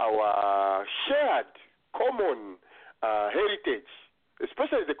 Our shared common heritage,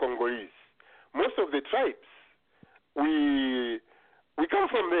 especially the Congolese, most of the tribes, we come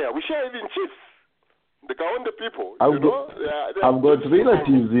from there. We share even chiefs, the Kaonde people. I've got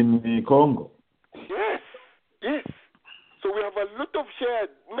relatives in Congo. Yes. So we have a lot of shared.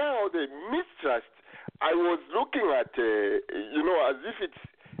 Now the mistrust, I was looking at, as if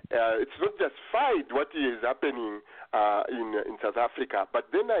it's not just fight what is happening in South Africa, but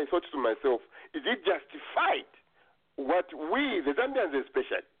then I thought to myself, is it justified what we, the Zambians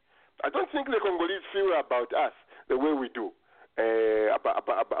especially, I don't think the Congolese feel about us the way we do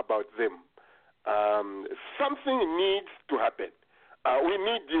about them. Something needs to happen. We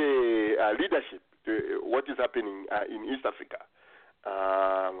need leadership. What is happening in East Africa?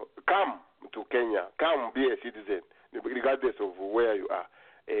 Come to Kenya. Come be a citizen, regardless of where you are.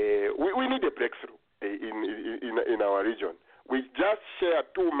 We need a breakthrough in our region. We just share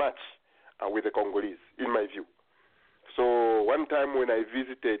too much with the Congolese, in my view. So one time when I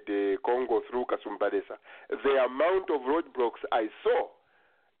visited Congo through Kasumbalesa, the amount of roadblocks I saw,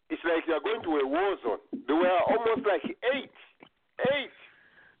 it's like you're going to a war zone. There were almost like eight,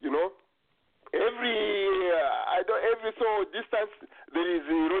 you know. Every so distance there is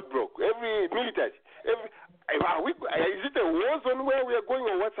a roadblock. Every military. Is it a war zone where we are going,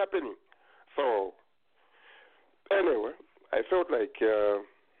 or what's happening? So anyway, I felt like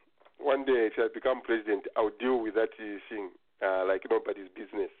one day if I become president, I'll deal with that thing like nobody's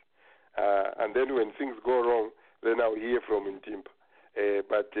business. And then when things go wrong, then I'll hear from Ntimpa.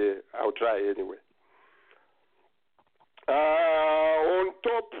 But I'll try anyway. On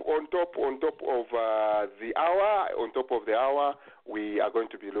top of the hour, we are going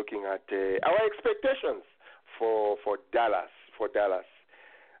to be looking at our expectations for Dallas.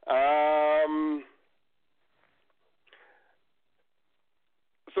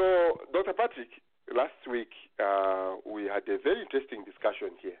 So, Dr. Patrick, last week we had a very interesting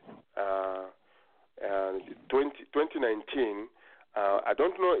discussion here. 2019, I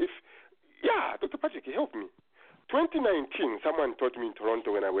don't know if, Dr. Patrick, help me. 2019, someone told me in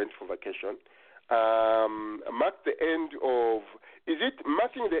Toronto when I went for vacation, marked the end of, is it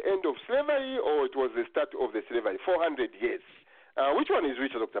marking the end of slavery, or it was the start of the slavery, 400 years? Which one is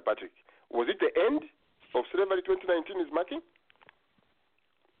which, Dr. Patrick? Was it the end of slavery 2019 is marking?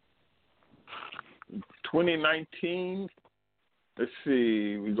 2019, let's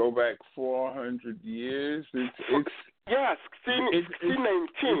see, we go back 400 years. It's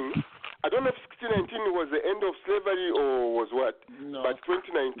 1619. I don't know if 1619 was the end of slavery or was what, no, but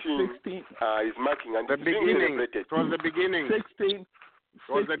 2019 is marking, and the beginning. It was the beginning.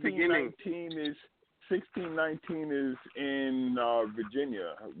 1619 is in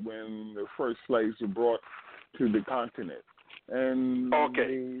Virginia when the first slaves were brought to the continent, and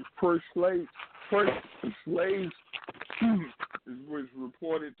the first slaves was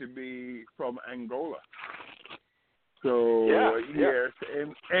reported to be from Angola. So yes,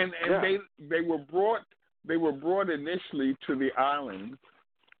 and they were brought they were brought initially to the islands,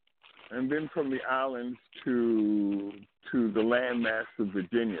 and then from the islands to the landmass of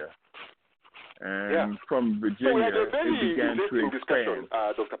Virginia. And from Virginia, it began to expand.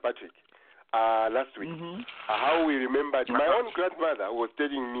 Dr. Patrick, last week, how we remembered, my own grandmother was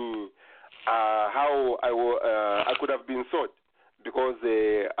telling me how I could have been sold because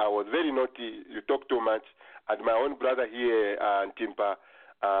I was very naughty, you talk too much, and my own brother here, Timpa,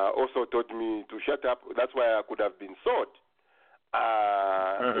 also taught me to shut up. That's why I could have been sold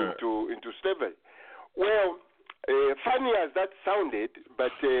into slavery. Well, funny as that sounded,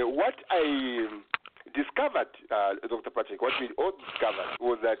 but what I discovered, Dr. Patrick, what we all discovered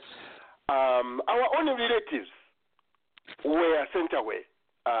was that our own relatives were sent away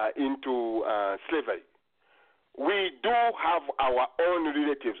into slavery. We do have our own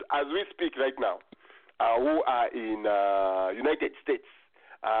relatives, as we speak right now, who are in United States.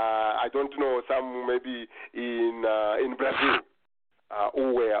 I don't know, some maybe in Brazil,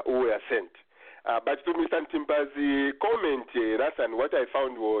 who were sent. But to Mr. Timpa's comment, Rasan, what I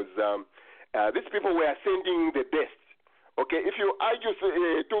found was these people were sending the best. Okay, if you argue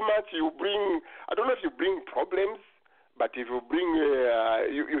too much, you bring, I don't know if you bring problems, but if you bring,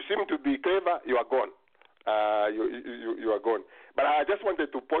 you seem to be clever, you are gone. You are gone. But I just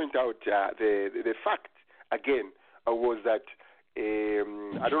wanted to point out the fact, again, was that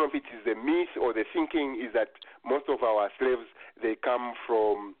I don't know if it is the myth or the thinking is that most of our slaves, they came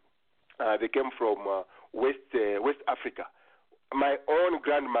from West Africa. My own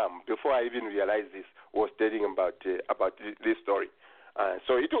grandmom, before I even realized this, was telling about this story.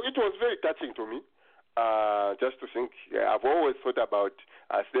 So it was very touching to me, just to think. I've always thought about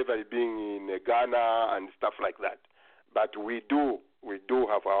slavery being in Ghana and stuff like that, but we do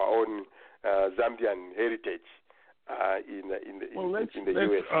have our own Zambian heritage in the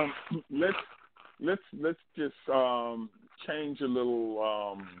U.S. Let's just change a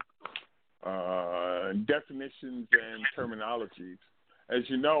little definitions and terminologies. As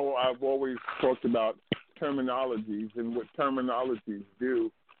you know, I've always talked about terminologies, and what terminologies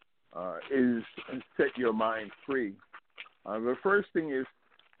do is set your mind free. The first thing is,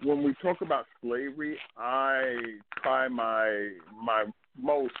 when we talk about slavery, I try my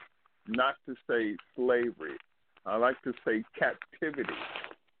most not to say slavery. I like to say captivity,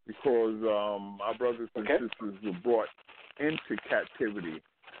 because our brothers and sisters were brought into captivity.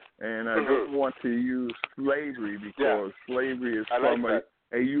 And I don't want to use slavery because slavery is from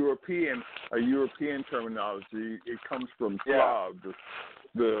a European terminology. It comes from Slav,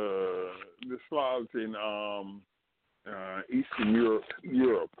 the Slavs in Eastern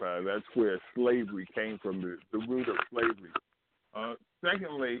Europe. That's where slavery came from, the root of slavery.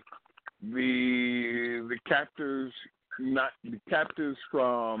 Secondly, the captors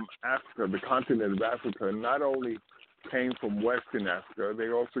from Africa, the continent of Africa, not only came from Western Africa, they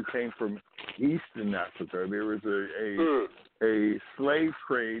also came from Eastern Africa. There was a slave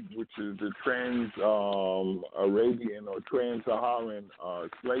trade, which is the trans-Arabian or trans-Saharan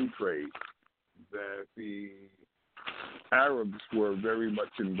slave trade that the Arabs were very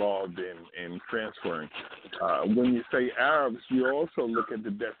much involved in transferring. When you say Arabs, you also look at the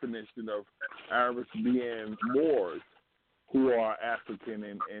definition of Arabs being Moors, who are African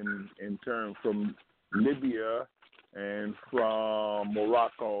in terms from Libya and from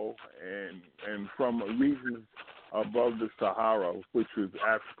Morocco and from regions above the Sahara, which was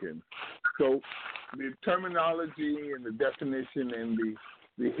African. So the terminology and the definition and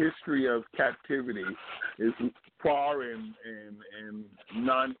the history of captivity is far and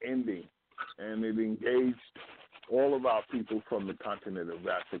non-ending, and it engaged all of our people from the continent of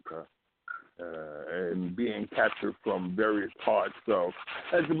Africa and being captured from various parts. So,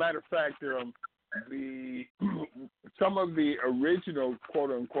 as a matter of fact, some of the original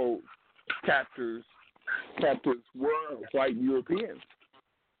quote-unquote captors were white Europeans.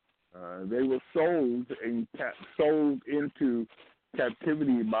 They were sold into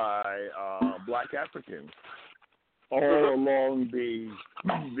captivity by black Africans all along the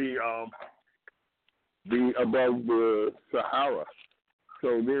above the Sahara.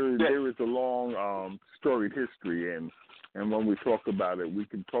 So there is a long storied history, and when we talk about it, we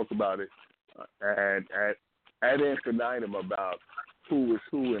can talk about it ad infinitum about who was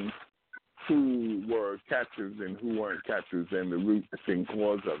who and who were captors and who weren't captors and the root and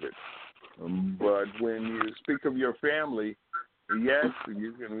cause of it. But when you speak of your family, yes,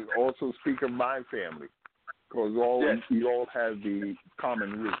 you can also speak of my family, because we all have the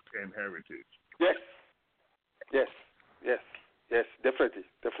common root and heritage. Yes, definitely.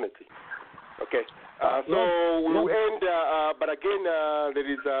 Okay. So we'll end, but again,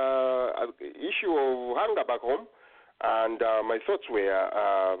 there is an issue of hunger back home, and my thoughts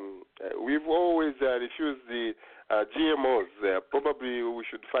were we've always refused the GMOs. Probably we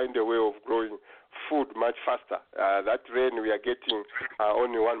should find a way of growing food much faster. That rain we are getting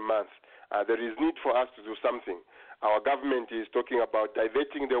only 1 month. There is need for us to do something. Our government is talking about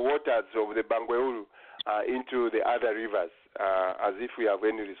diverting the waters of the Bangweulu into the other rivers, as if we have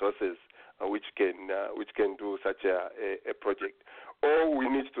any resources which can do such a project. All we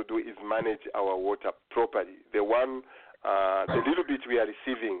need to do is manage our water properly. The little bit we are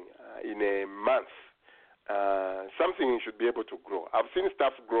receiving in a month, something should be able to grow. I've seen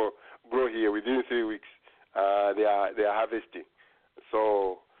stuff grow here within 3 weeks. They are harvesting.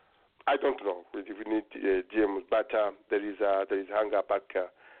 So I don't know if we need GMOs, but there is hunger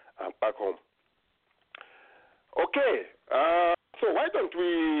back home. Okay. So why don't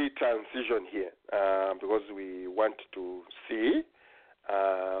we transition here? Because we want to see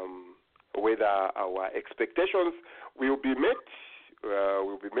whether our expectations will be met.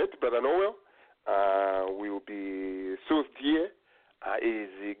 Brother Noel will be soothed here.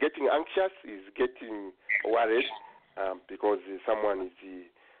 Is getting anxious? Is getting worried because someone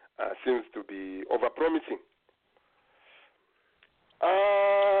seems to be overpromising.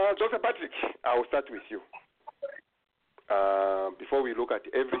 Dr. Patrick, I will start with you. Before we look at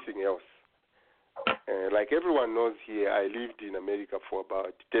everything else. Like everyone knows here, I lived in America for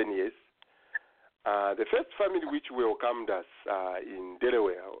about 10 years. The first family which welcomed us in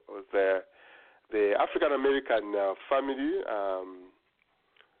Delaware was the African-American family,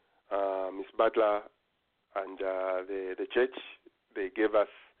 Miss Butler and the church. They gave us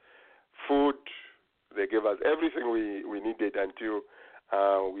food. They gave us everything we needed until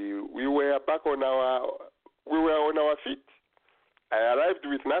we were back on our feet. I arrived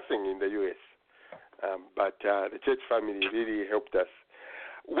with nothing in the U.S., but the church family really helped us.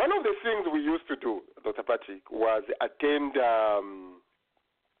 One of the things we used to do, Dr. Patrick, was attend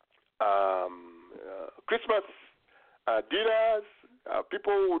Christmas dinners.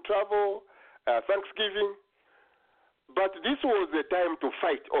 People would travel, Thanksgiving. But this was the time to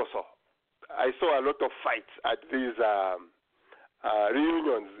fight also. I saw a lot of fights at these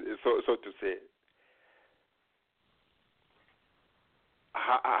reunions, so to say.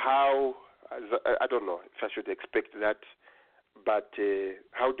 How I don't know if I should expect that, but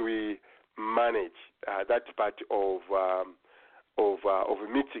how do we manage that part of a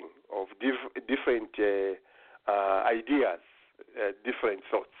meeting of different ideas, different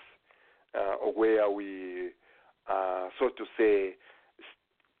thoughts, where we so to say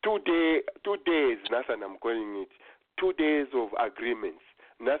 2 days, Nathan, I'm calling it 2 days of agreements.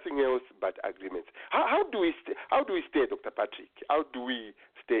 Nothing else but agreements. How do we stay, Dr. Patrick? How do we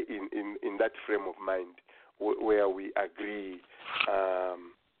stay in that frame of mind where we agree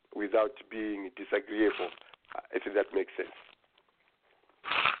without being disagreeable, if that makes sense?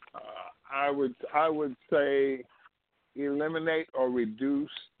 I would say eliminate or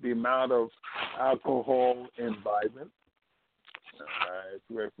reduce the amount of alcohol imbibement.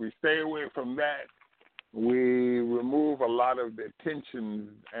 If we stay away from that, we remove a lot of the tensions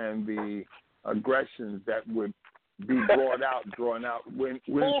and the aggressions that would be drawn out when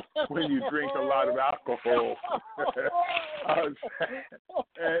you drink a lot of alcohol.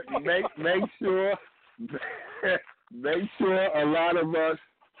 make sure a lot of us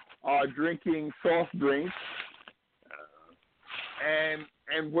are drinking soft drinks,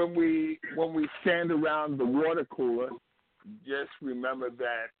 and when we stand around the water cooler, just remember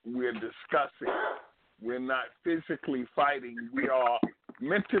that we're discussing. We're not physically fighting. We are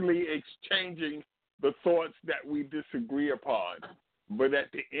mentally exchanging the thoughts that we disagree upon. But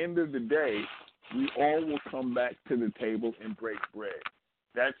at the end of the day, we all will come back to the table and break bread.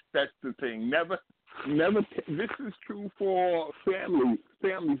 That's the thing. Never. This is true for families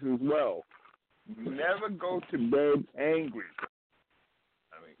as well. Never go to bed angry.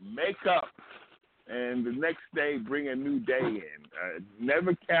 Make up, and the next day bring a new day in.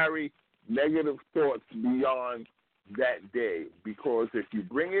 Never carry negative thoughts beyond that day, because if you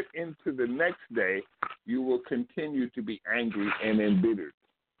bring it into the next day, you will continue to be angry and embittered.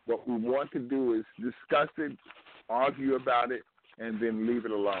 What we want to do is discuss it, argue about it, and then leave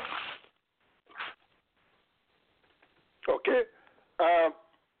it alone. Okay.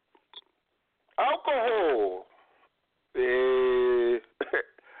 Alcohol.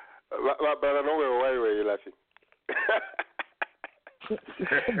 But I know why were you laughing? Is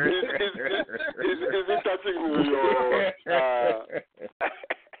it touching your?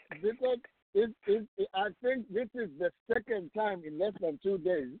 Because I think this is the second time in less than 2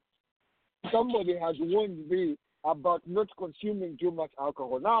 days somebody has warned me about not consuming too much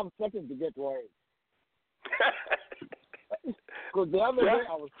alcohol. Now I'm starting to get worried. Because the other day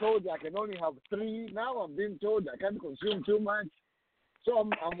I was told I can only have 3. Now I'm being told I can't consume too much. So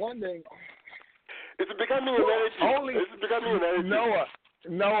I'm wondering. It's becoming an energy. It's becoming an energy.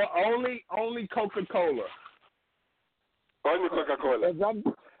 Noah, only Coca-Cola. Only Coca-Cola.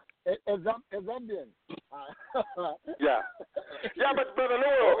 Zambian. Yeah, but Brother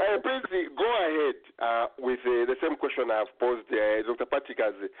Noah, please go ahead with the same question I've posed. Dr. Patrick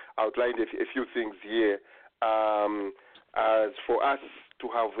has outlined a few things here. As for us to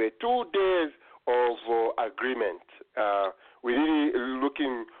have 2 days of agreement, we're really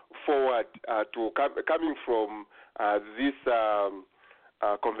looking forward to coming from this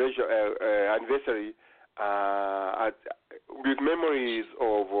convention anniversary with memories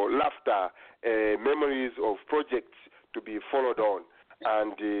of laughter, memories of projects to be followed on,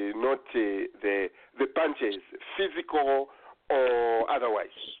 and not the punches, physical or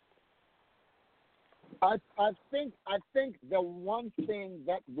otherwise. I think the one thing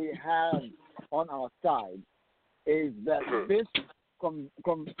that we have on our side is that this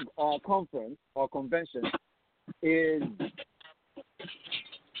conference or convention is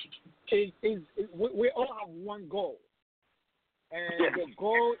we all have one goal, and the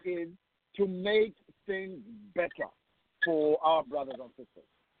goal is to make things better for our brothers and sisters.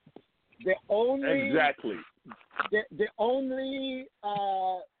 The only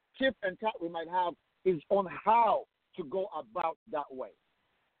tip and tap we might have is on how to go about that way.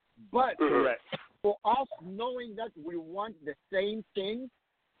 But for us knowing that we want the same thing,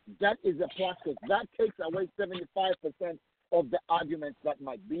 that is a process. That takes away 75% of the arguments that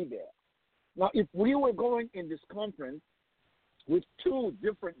might be there. Now, if we were going in this conference with 2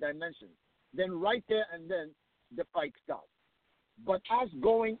 different dimensions, then right there and then the fight starts. But us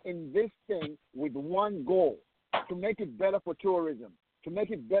going in this thing with one goal, to make it better for tourism, to make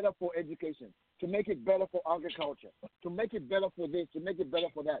it better for education, to make it better for agriculture, to make it better for this, to make it better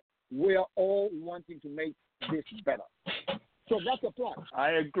for that. We are all wanting to make this better. So that's a plan.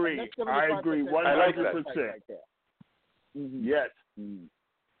 I agree. 100%. Right there. Yes.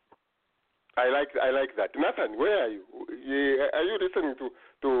 I like that. Nathan, where are you? Are you listening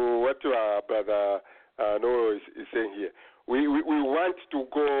to what your brother Noah is saying here? We want to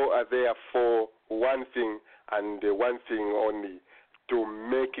go there for one thing and one thing only, to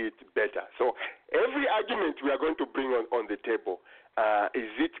make it better. So every argument we are going to bring on the table, is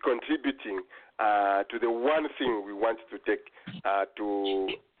it contributing to the one thing we want to take to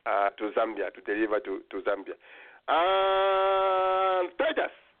Zambia, to deliver to Zambia?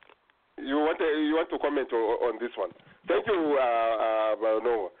 Titus, you want to comment on this one? Thank you,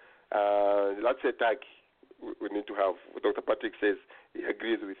 Noah. Let's say tag we need to have. Dr. Patrick says he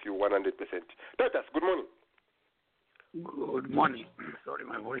agrees with you 100%. Titus, good morning. Good morning. Sorry,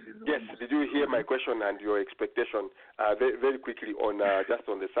 my voice is... Yes, did you hear my question and your expectation very, very quickly on just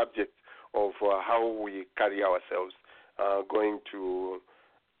on the subject of how we carry ourselves going to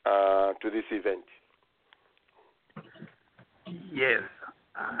this event? Yes,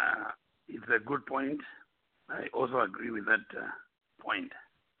 it's a good point. I also agree with that point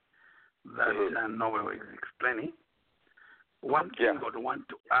that Noah is explaining. One thing I would want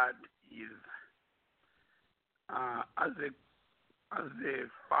to add is as the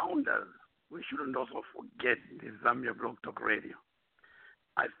founders, we shouldn't also forget the Zambia Blog Talk Radio.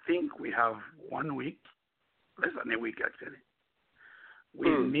 I think we have 1 week, less than a week actually. We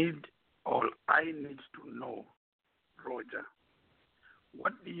need, or I need to know, Roger,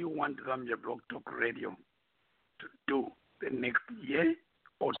 what do you want Zambia Blog Talk Radio to do the next year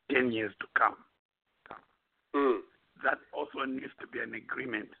or 10 years to come? That also needs to be an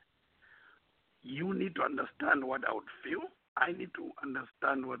agreement. You need to understand what I would feel. I need to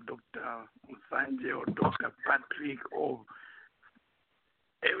understand what Dr. Musanje or Dr. Patrick or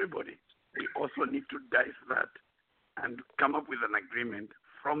everybody. We also need to dice that and come up with an agreement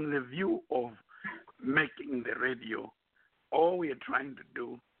from the view of making the radio. All we are trying to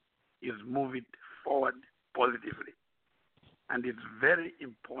do is move it forward positively. And it's very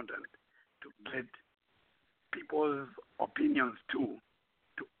important to get people's opinions too,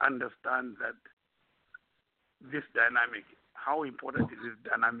 to understand that this dynamic, how important is this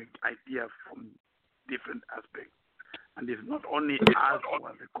dynamic idea from different aspects. And it's not only us who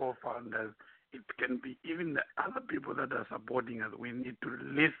are the co-founders, it can be even the other people that are supporting us. We need to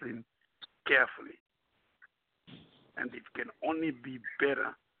listen carefully. And it can only be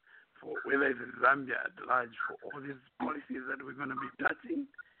better for whether it's Zambia at large, for all these policies that we're going to be touching,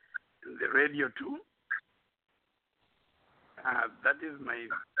 and the radio too. That is my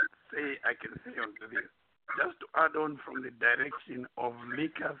I can say onto this, just to add on from the direction of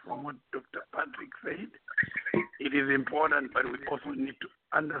liquor from what Dr. Patrick said, it is important, but we also need to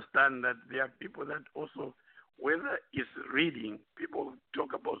understand that there are people that also, whether it's reading, people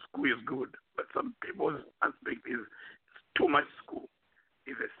talk about school is good, but some people's aspect is too much school.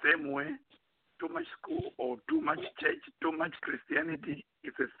 It's the same way, too much school or too much church, too much Christianity.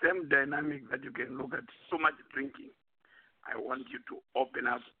 It's the same dynamic that you can look at too much drinking. I want you to open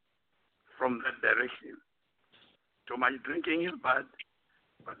up from that direction. Too much drinking is bad,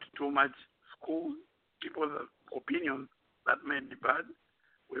 but too much school, people's opinions, that may be bad.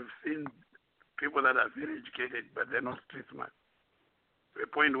 We've seen people that are very educated, but they're not street smart. To a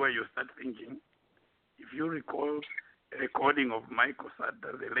point where you start thinking, if you recall a recording of Michael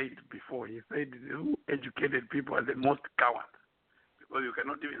Sadler, the late before, he said, you educated people are the most cowards, because you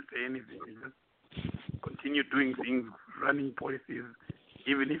cannot even say anything. You just continue doing things, running policies,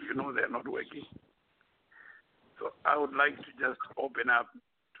 even if you know they're not working. So I would like to just open up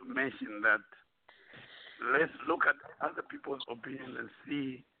to mention that let's look at other people's opinions and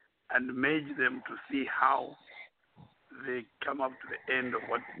see and merge them to see how they come up to the end of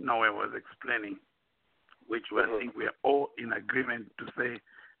what Noah was explaining, which I think we are all in agreement to say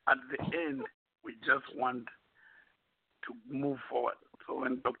at the end we just want to move forward. So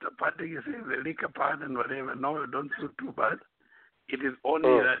when Dr. Patrick is saying the liquor part and whatever, no, don't feel too bad. It is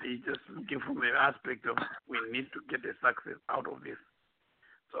only that he's just looking from the aspect of we need to get a success out of this.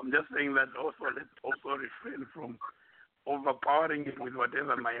 So I'm just saying that also let's also refrain from overpowering it with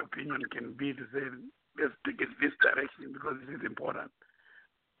whatever my opinion can be to say let's take it this direction because this is important.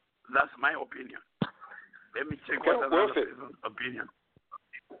 That's my opinion. Let me check what another person's opinion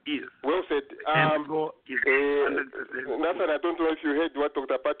is. Well said. Nathan, I don't know if you heard what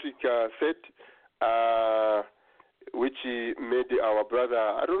Dr. Patrick said, which he made our brother,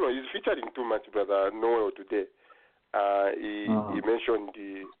 I don't know, he's featuring too much, brother Noel today. He mentioned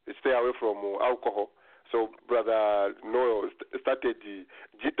stay away from alcohol. So brother Noel started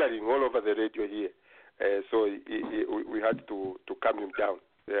jittering all over the radio here. So we had to calm him down.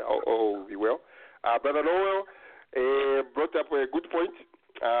 All be well. Brother Noel brought up a good point.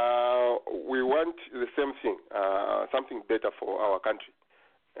 We want the same thing, something better for our country.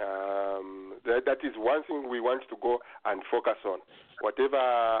 That is one thing we want to go and focus on. Whatever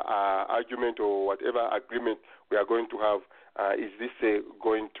argument or whatever agreement we are going to have, is this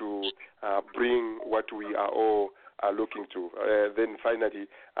going to bring what we are all looking to? Then finally,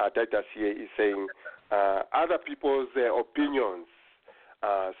 Titus here is saying other people's opinions.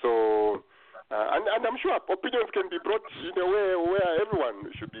 And I'm sure opinions can be brought in a way where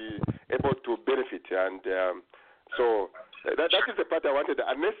everyone should be able to benefit. And so that is the part I wanted.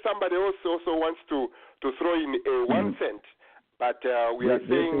 Unless somebody else also wants to throw in a 1 cent, but we are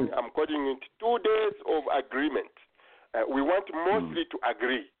saying, I'm calling it 2 days of agreement. We want mostly to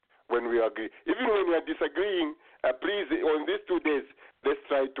agree when we agree. Even when we are disagreeing, please, on these 2 days, let's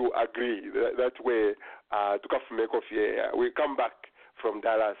try to agree. That way, we come back from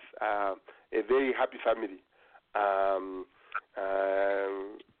Dallas, a very happy family.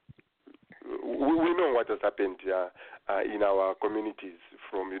 We know what has happened in our communities,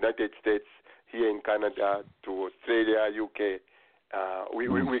 from United States, here in Canada, to Australia, UK.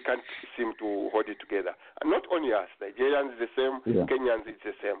 We can't seem to hold it together. And not only us, Nigerians is the same, Kenyans is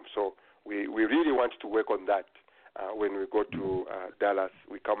the same. So we really want to work on that. When we go to Dallas,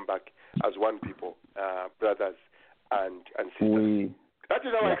 we come back as one people, brothers and sisters. That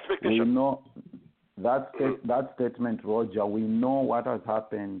is our expectation. We know that statement, Roger. We know what has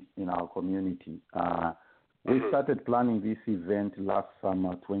happened in our community. We started planning this event last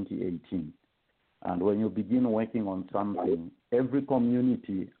summer, 2018. And when you begin working on something, every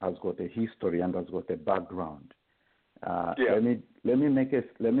community has got a history and has got a background. Let me make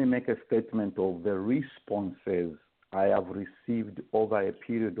a statement of the responses I have received over a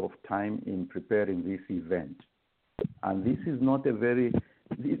period of time in preparing this event. And this is not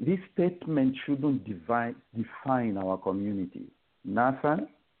this statement shouldn't define our community. Nathan,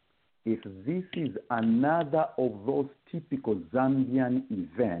 if this is another of those typical Zambian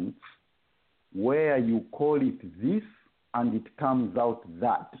events where you call it this and it comes out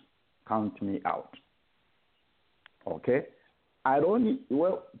that, count me out. Okay?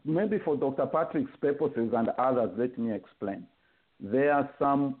 Maybe for Dr. Patrick's purposes and others, let me explain. There are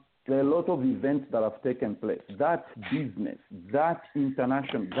a lot of events that have taken place. That business, that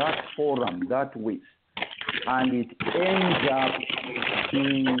international, that forum, that week, and it ends up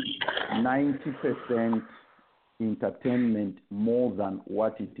being 90% entertainment more than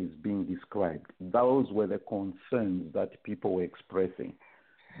what it is being described. Those were the concerns that people were expressing.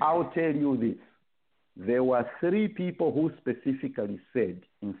 I'll tell you this. There were 3 people who specifically said,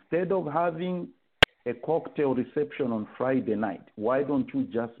 instead of having a cocktail reception on Friday night, why don't you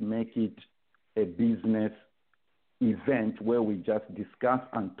just make it a business event where we just discuss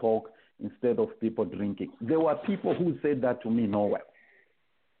and talk instead of people drinking? There were people who said that to me, Noel.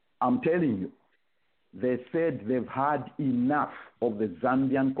 I'm telling you. They said they've had enough of the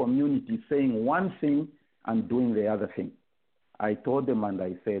Zambian community saying one thing and doing the other thing. I told them and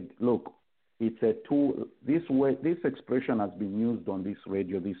I said, look, it's a this expression has been used on this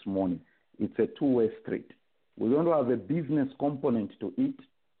radio this morning. It's a two-way street. We're going to have a business component to it.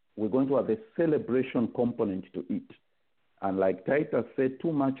 We're going to have a celebration component to it. And like Titus said,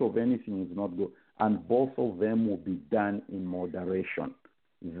 too much of anything is not good. And both of them will be done in moderation.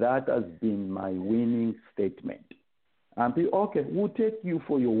 That has been my winning statement. And people, okay, we'll take you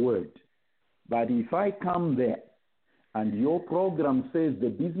for your word. But if I come there and your program says the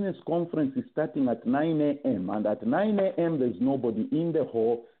business conference is starting at 9 a.m. and at 9 a.m. there's nobody in the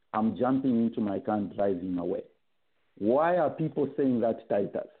hall, I'm jumping into my car and driving away. Why are people saying that,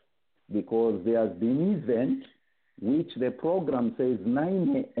 Titus? Because there has been an event which the program says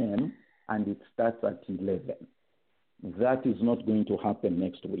 9 a.m. and it starts at 11. That is not going to happen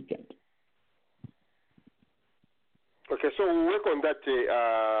next weekend. Okay, so we'll work on that.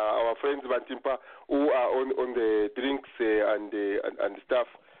 Our friends Bantimpa who are on the drinks and stuff.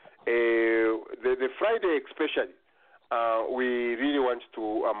 The Friday especially, we really want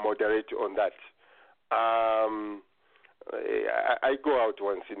to moderate on that. I go out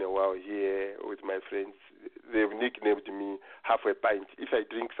once in a while here with my friends. They've nicknamed me half a pint. If I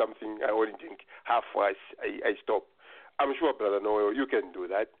drink something, I only drink half. I stop. I'm sure, Brother Noel, you can do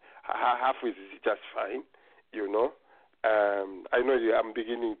that. Half is just fine, you know. I know I'm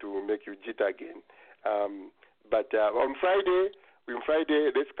beginning to make you jitter again. But on Friday,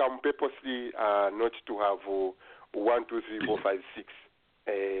 let's come purposely not to have 1, 2, 3, 4, 5, 6.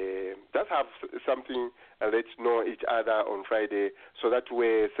 Just have something and let's know each other on Friday so that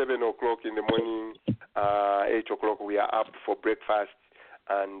way 7 o'clock in the morning, 8 o'clock we are up for breakfast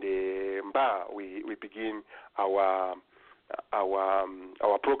and we begin our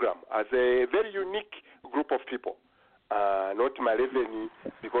program as a very unique group of people. Not Maleveni,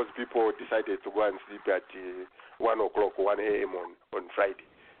 because people decided to go and sleep at 1 o'clock, 1 a.m. on Friday.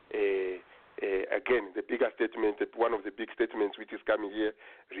 Again, the bigger statement, one of the big statements which is coming here,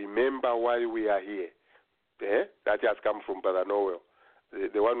 remember why we are here. That has come from Brother Noel,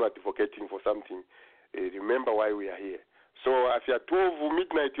 the one who are advocating for something. Remember why we are here. So if you are 12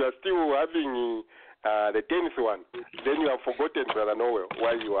 midnight, you are still having the 10th one, then you have forgotten, Brother Noel,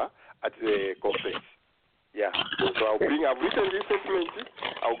 why you are at the conference. Yeah. So I've written this statement.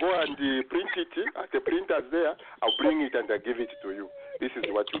 I'll go and print it at the printers there. I'll bring it and I'll give it to you. This is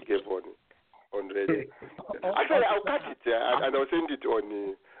what you gave on radio. Actually, I'll cut it and I'll send it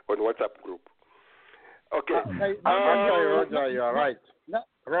on WhatsApp group. Okay. Roger, you are right.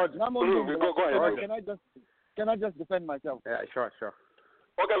 Roger, go ahead. Can I just defend myself? Yeah, sure.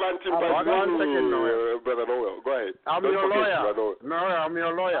 Okay, Brother Noel, go ahead. I'm your lawyer. No, I'm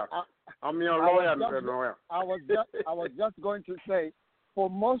your lawyer. I'm your lawyer, Brother Noel. I was just going to say, for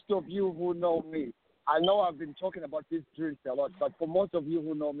most of you who know me, I know I've been talking about these drinks a lot, but for most of you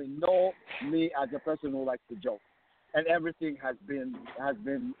who know me as a person who likes to joke, and everything has been a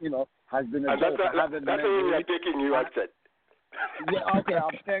joke. That's why we are taking you outside. Yeah. Okay.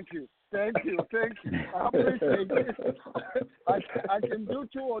 Thank you. I appreciate it. I can do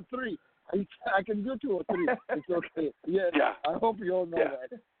 2 or 3. I can do 2 or 3. It's okay. Yes. Yeah. I hope you all know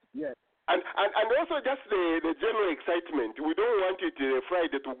that. Yes. And also just the general excitement. We don't want it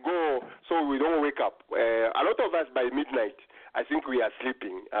Friday to go so we don't wake up. A lot of us by midnight, I think we are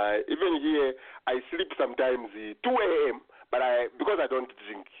sleeping. Even here, I sleep sometimes 2 a.m. But because I don't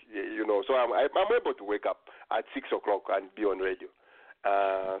drink, so I'm able to wake up at 6 o'clock and be on radio.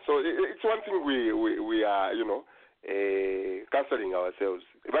 So it's one thing we are, canceling ourselves.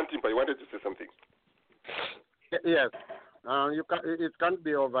 Ivantimpa, you wanted to say something? Yes. It can't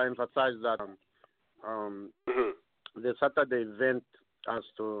be overemphasized that the Saturday event has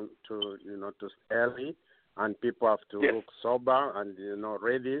to early, and people have to look sober and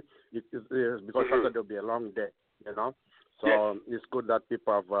ready. Because Saturday will be a long day, So it's good that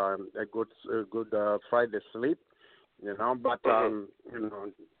people have a good Friday sleep, But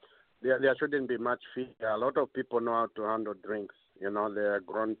there shouldn't be much fear. A lot of people know how to handle drinks. They are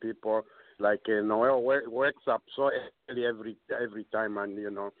grown people. Like Noel wakes up so early every time, and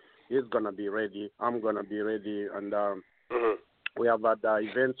he's gonna be ready. I'm gonna be ready, and We have had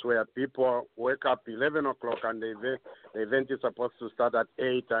events where people wake up 11 o'clock and the event is supposed to start at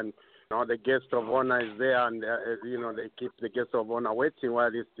 8, and the guest of honor is there, and they keep the guest of honor waiting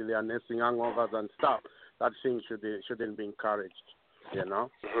while they are nursing hangovers and stuff. That thing shouldn't be encouraged. Good.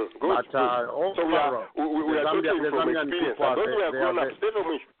 But overall, we are talking from experience. People Those who have grown up,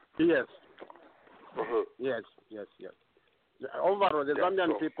 yes. Yes. Overall, the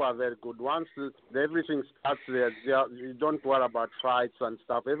Zambian people are very good. Once everything starts there, you don't worry about fights and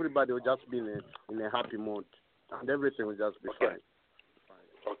stuff. Everybody will just be in a happy mood, and everything will just be fine.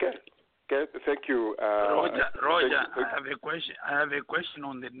 Okay. Thank you. Roger, I have a question. I have a question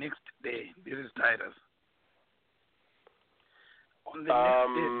on the next day. This is Titus. On the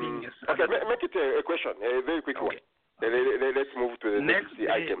next day being a Saturday. Okay, make it a question, a very quick one. Let's move to the next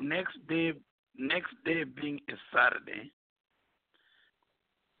item. Next day being a Saturday,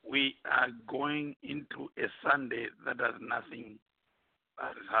 we are going into a Sunday that has nothing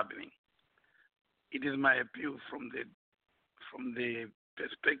that is happening. It is my appeal from the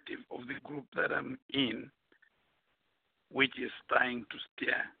perspective of the group that I'm in, which is trying to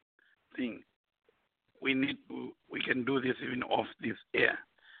steer things. We can do this even off this air.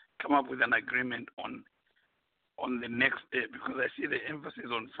 Come up with an agreement on the next day, because I see the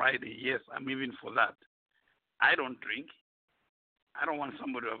emphasis on Friday. Yes, I'm even for that. I don't drink. I don't want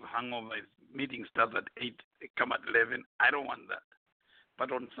somebody to have hangover. If meeting starts at 8, they come at 11. I don't want that.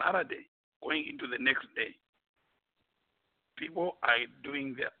 But on Saturday, going into the next day, people are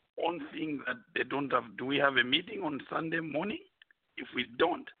doing their own thing that they don't have. Do we have a meeting on Sunday morning? If we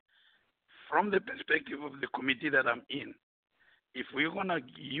don't, from the perspective of the committee that I'm in, if we're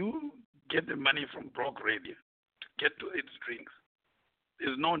you get the money from Block Radio to get to its drinks,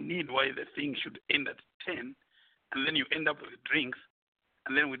 there's no need why the thing should end at 10, and then you end up with drinks,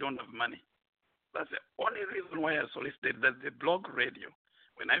 and then we don't have money. That's the only reason why I solicited that the Block Radio,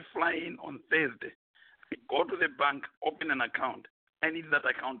 when I fly in on Thursday, I go to the bank, open an account. I need that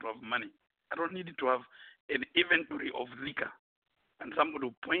account to have money. I don't need to have an inventory of liquor. And somebody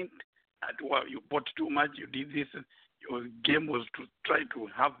will point at, well, you bought too much, you did this, your game was to try to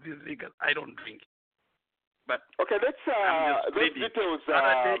have this liquor. I don't drink. But okay, let's those details.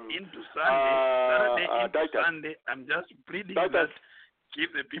 Saturday into Sunday, I'm just pleading that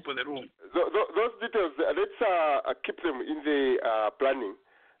give the people the room. Those details, let's keep them in the planning.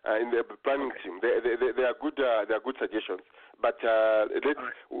 In the planning team, they are good. They are good suggestions. But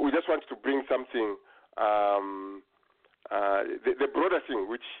we just want to bring something, the broader thing,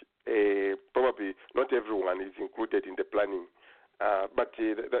 which probably not everyone is included in the planning. But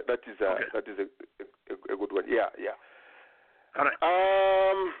that is a good one. Yeah. All right.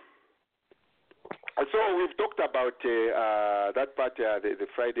 So we've talked about that part, the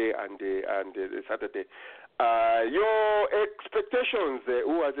Friday and the Saturday. Your expectations,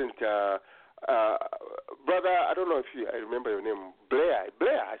 who wasn't, brother, I don't know if I remember your name, Blair,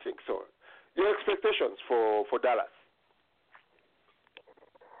 I think so. Your expectations for Dallas.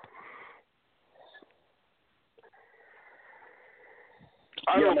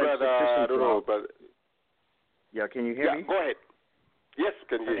 Brother, I don't know, but... Yeah, can you hear me? Go ahead. Yes,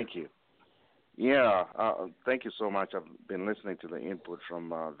 can you? Thank you. Yeah, thank you so much. I've been listening to the input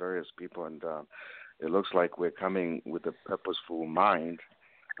from various people, and it looks like we're coming with a purposeful mind.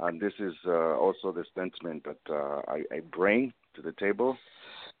 And this is also the sentiment that I bring to the table,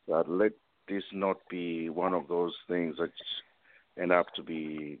 that let this not be one of those things that end up to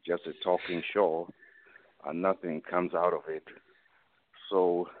be just a talking show and nothing comes out of it.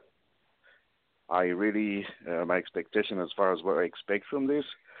 So I really, my expectation as far as what I expect from this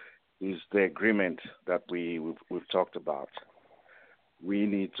is the agreement that we've talked about. We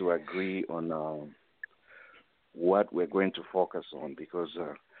need to agree on what we're going to focus on, because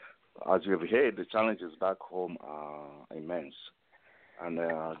as we've heard, the challenges back home are immense, and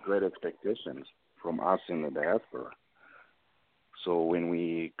there are great expectations from us in the diaspora. So when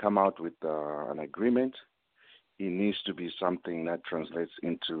we come out with an agreement, it needs to be something that translates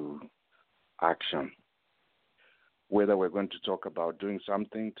into action. Whether we're going to talk about doing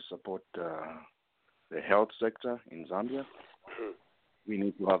something to support the health sector in Zambia, we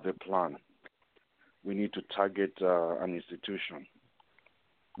need to have a plan. We need to target an institution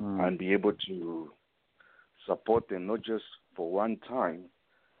and be able to support them, not just for one time,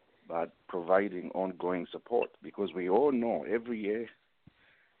 but providing ongoing support. Because we all know every year,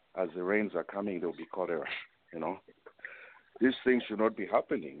 as the rains are coming, there will be cholera, These things should not be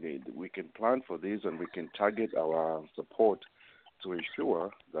happening. We can plan for this, and we can target our support to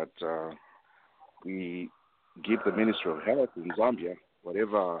ensure that we give the Ministry of Health in Zambia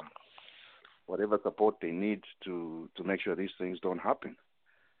whatever whatever support they need to make sure these things don't happen.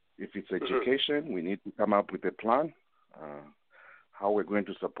 If it's education, we need to come up with a plan how we're going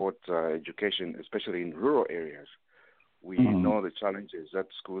to support education, especially in rural areas. We know the challenges that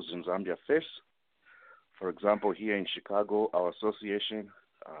schools in Zambia face. For example, here in Chicago, our association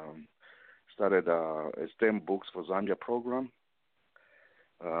started a STEM Books for Zambia program.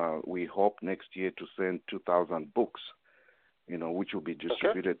 We hope next year to send 2,000 books, which will be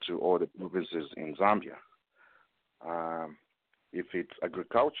distributed to all the provinces in Zambia. If it's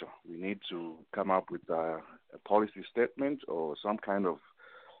agriculture, we need to come up with a policy statement or some kind of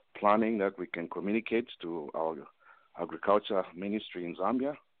planning that we can communicate to our agriculture ministry in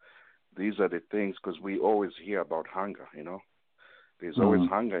Zambia. These are the things, because we always hear about hunger, There's always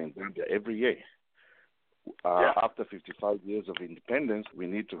hunger in Zambia every year. After 55 years of independence, we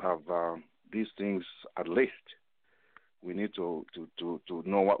need to have these things at least. We need to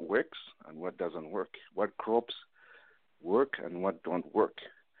know what works and what doesn't work, what crops work and what don't work.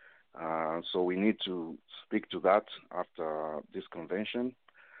 So we need to speak to that after this convention.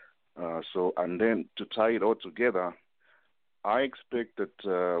 And then to tie it all together, I expect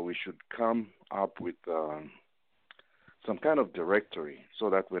that we should come up with some kind of directory so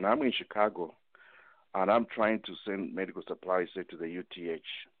that when I'm in Chicago and I'm trying to send medical supplies, say, to the UTH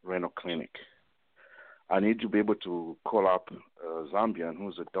renal clinic, I need to be able to call up a Zambian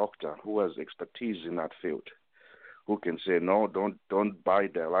who's a doctor who has expertise in that field, who can say, no, don't buy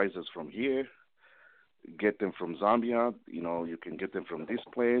dialyzers from here. Get them from Zambia. You can get them from this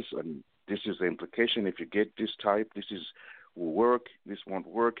place, and this is the implication. If you get this type, this will work. This won't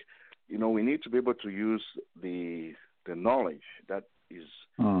work. We need to be able to use the knowledge that is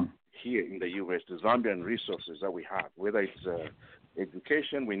here in the U.S., the Zambian resources that we have, whether it's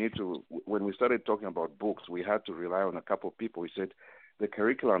education. We need to. When we started talking about books, we had to rely on a couple of people. We said, the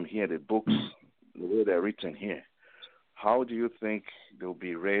curriculum here, the books, the way they're written here, how do you think they'll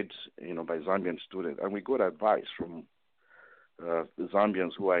be read, by Zambian students? And we got advice from the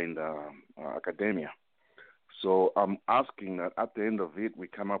Zambians who are in the academia. So I'm asking that at the end of it, we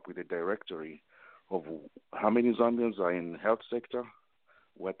come up with a directory of how many Zambians are in the health sector,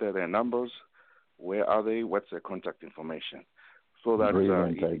 what are their numbers, where are they, what's their contact information, so that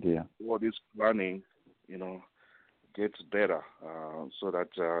all this planning, gets better, so that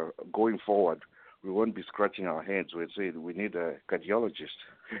going forward, we won't be scratching our heads. We'd say we need a cardiologist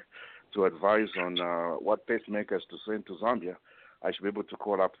to advise on what pacemakers to send to Zambia. I should be able to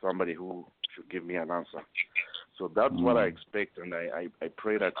call up somebody who should give me an answer. So that's what I expect, and I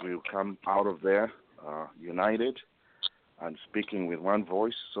pray that we'll come out of there united and speaking with one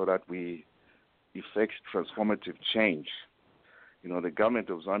voice so that we effect transformative change. The government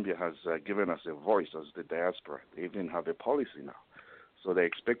of Zambia has given us a voice as the diaspora. They even have a policy now. So they're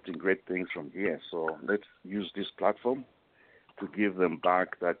expecting great things from here. So let's use this platform to give them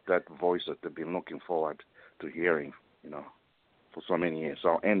back that voice that they've been looking forward to hearing, for so many years. So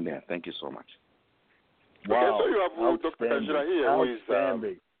I'll end there. Thank you so much. Wow. Okay, so you have Dr. Kajira here, who is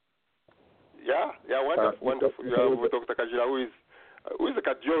wonderful. You have Dr. Kajira, who is a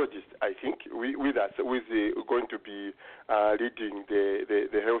cardiologist, I think, with us, who is going to be leading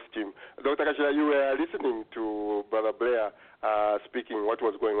the health team. Dr. Kajira, you were listening to Brother Blair speaking. What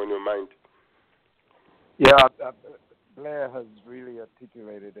was going on in your mind? Yeah, Blair has really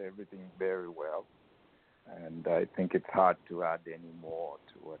articulated everything very well, and I think it's hard to add any more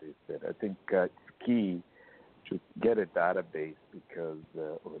to what he said. I think it's key to get a database or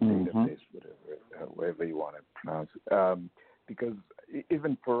a database, whatever you want to pronounce it. Because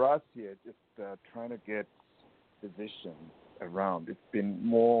even for us here, just trying to get physicians around, it's been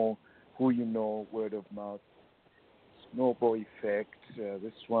more who you know, word of mouth, snowball effect.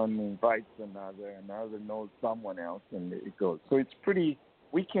 This one invites another knows someone else, and it goes. So it's pretty.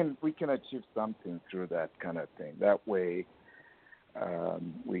 We can achieve something through that kind of thing. That way,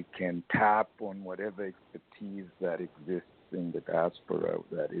 we can tap on whatever expertise that exists in the diaspora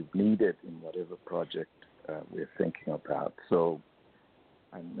that is needed in whatever project we're thinking about. So,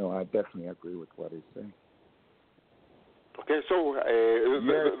 I definitely agree with what he's saying. Okay, so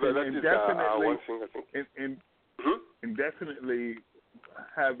that is definitely one thing I think. And definitely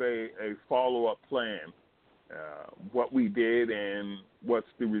have a follow-up plan. What we did and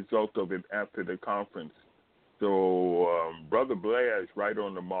what's the result of it after the conference. So, Brother Blair is right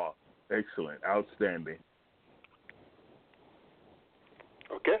on the mark. Excellent. Outstanding.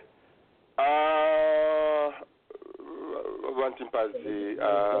 Okay. Wantimpazi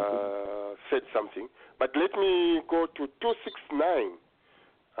said something, but let me go to 269.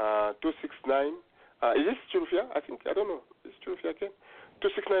 269. Is this Chulufia? I don't know. Is Chulufia again?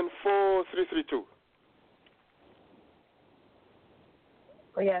 2694332.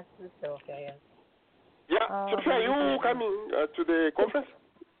 Oh, yes, it's okay, yes. Yeah, Sophia, are you coming to the conference?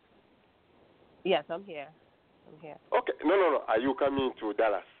 Yes, I'm here. Okay, no. Are you coming to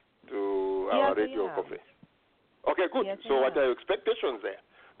Dallas to our radio conference? Okay, good. Yes, so, what are your expectations there?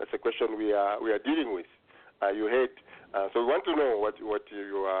 That's a question we are dealing with. You heard, so we want to know what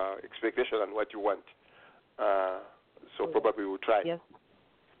your expectation and what you want. So probably we'll try. Yes.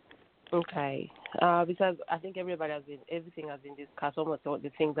 Okay. Because I think everything has been discussed, almost all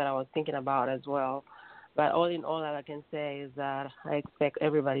the things that I was thinking about as well. But all in all, I can say is that I expect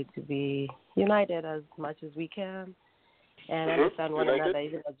everybody to be united as much as we can and understand one another,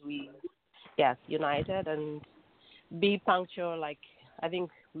 even as united and be punctual. Like, I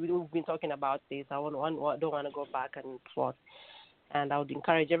think we've been talking about this. I don't want to go back and forth. And I would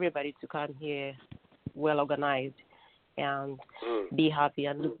encourage everybody to come here well organized and be happy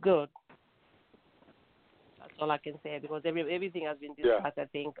and look good. That's all I can say, because everything has been discussed. I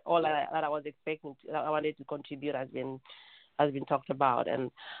think all that I was expecting, I wanted to contribute has been talked about,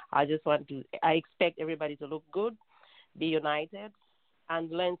 and I expect everybody to look good, be united,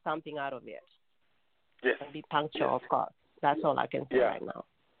 and learn something out of it. Yes. And be punctual, of course. That's all I can say right now.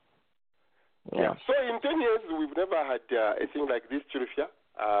 Yeah. So in 10 years, we've never had a thing like this, Chirufia.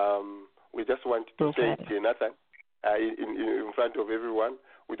 We just want to say it, Nathan, in front of everyone.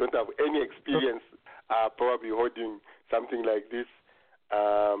 We don't have any experience probably holding something like this.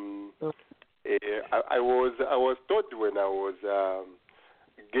 I was told when I was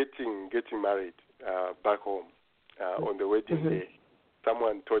getting married back home on the wedding day.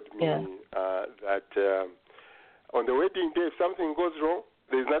 Someone told me that on the wedding day, if something goes wrong,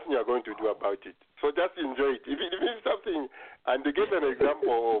 there's nothing you're going to do about it. So just enjoy it. If it's something, and they gave an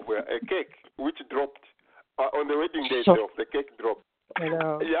example of a cake which dropped on the wedding day itself, the cake dropped. I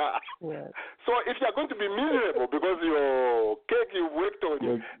know. Yeah. So if you're going to be miserable because your cake you worked on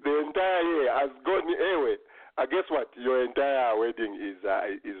the entire year has gone away, guess what? Your entire wedding is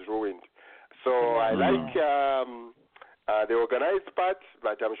ruined. So I like the organized part,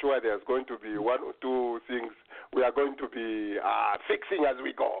 but I'm sure there's going to be one or two things we are going to be fixing as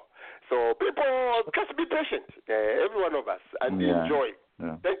we go. So people, just be patient, every one of us, and enjoy.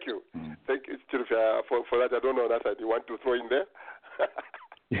 Yeah. Thank you. Thank you, Chirufia, for that. I don't know that you want to throw in there.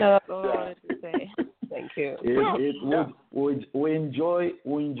 That's all I wanted to say. Thank you. We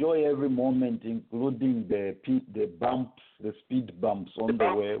enjoy every moment, including the bumps, the speed bumps on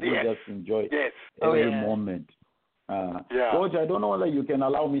the way. We just enjoy every moment. George, I don't know whether you can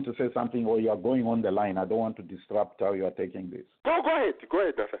allow me to say something or you are going on the line. I don't want to disrupt how you are taking this. Go ahead,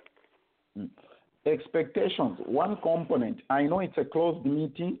 Nathan. Expectations. One component. I know it's a closed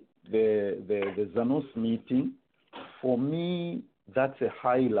meeting, the Zanus meeting. For me, that's a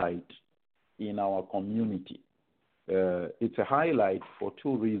highlight in our community. It's a highlight for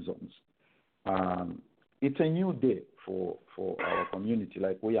two reasons. It's a new day for our community,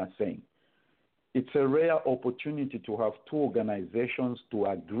 like we are saying. It's a rare opportunity to have two organizations to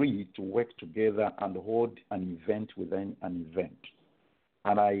agree to work together and hold an event within an event.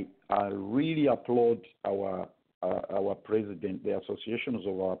 And I really applaud our president, the associations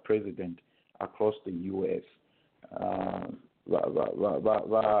of our president across the U.S.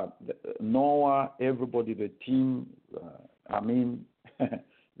 Noah, everybody, the team.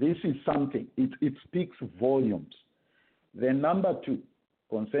 This is something. It speaks volumes. Then number two,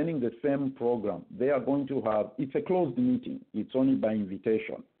 concerning the same program, they are going to have. It's a closed meeting. It's only by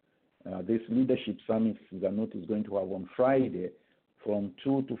invitation. This leadership summit Zanut is going to have on Friday from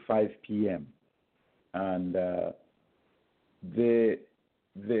 2 to 5 p.m. And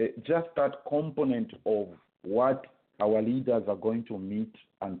just that component of what our leaders are going to meet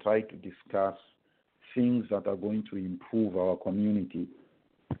and try to discuss things that are going to improve our community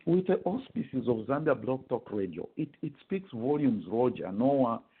with the auspices of Zambia Blog Talk Radio. It speaks volumes, Roger,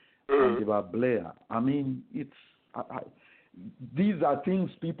 Noah, and Blair. These are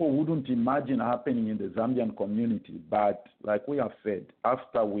things people wouldn't imagine happening in the Zambian community, but like we have said,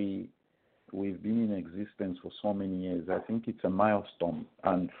 after we've been in existence for so many years, I think it's a milestone.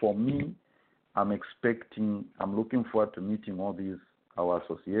 And for me, I'm looking forward to meeting all these, our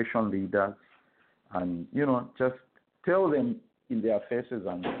association leaders, and, just tell them in their faces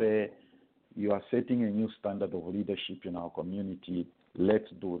and say, you are setting a new standard of leadership in our community. Let's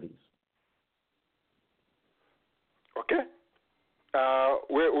do this. Okay.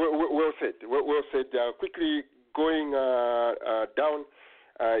 Well said. Well said. Quickly going down,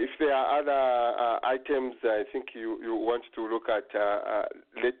 if there are other items I think you want to look at,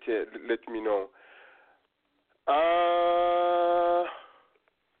 let me know.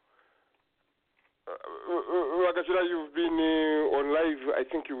 Wakashira, you've been on live. I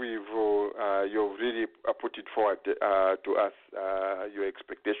think you've really put it forward to us, your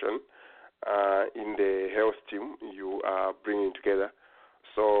expectation in the health team you are bringing together.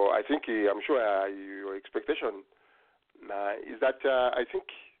 So I think, I'm sure your expectation is that I think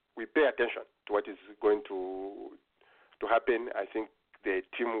we pay attention to what is going to happen. I think the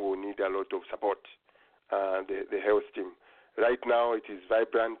team will need a lot of support, the health team. Right now it is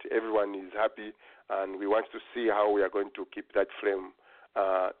vibrant, everyone is happy, and we want to see how we are going to keep that flame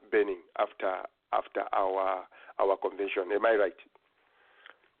burning after our convention. Am I right?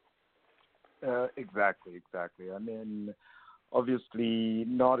 Exactly. I mean, obviously,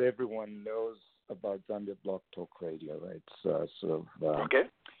 not everyone knows about Zambia Blog Talk Radio, right? So, sort of, okay.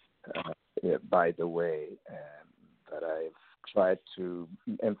 By the way, that I've tried to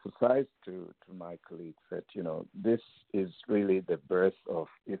emphasize to my colleagues that, this is really the birth of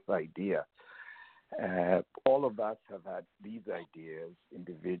this idea. All of us have had these ideas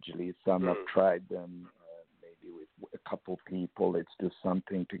individually. Some have tried them maybe with a couple people. Let's do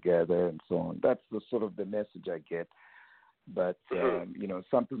something together and so on. That's the sort of the message I get. But,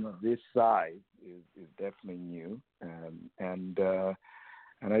 something of this size is definitely new. And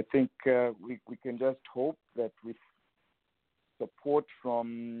I think we can just hope that with support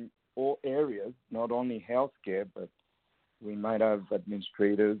from all areas, not only healthcare, but we might have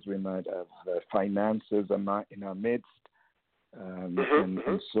administrators, we might have finances in our midst, and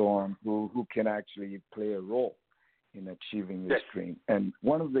so on, who can actually play a role in achieving this dream. And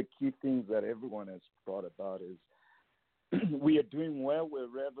one of the key things that everyone has brought about is we are doing well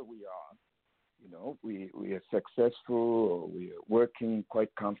wherever we are. We are successful, or we are working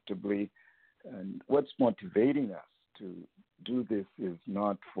quite comfortably. And what's motivating us to do this is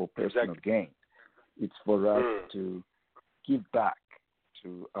not for personal gain. It's for us to give back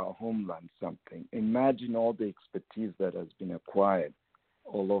to our homeland something. Imagine all the expertise that has been acquired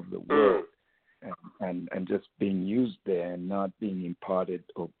all over the world and just being used there and not being imparted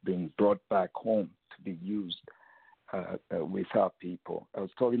or being brought back home to be used with our people. I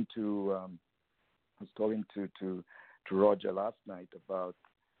was talking to Roger last night about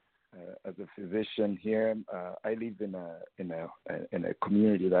as a physician here. I live in a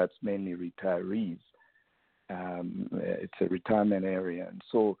community that's mainly retirees. It's a retirement area, and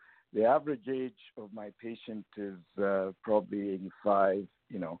so the average age of my patient is probably 85.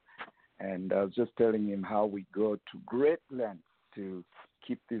 And I was just telling him how we go to great lengths to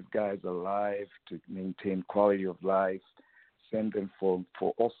keep these guys alive, to maintain quality of life, send them for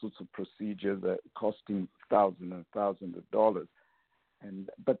all sorts of procedures that costing thousands and thousands of dollars.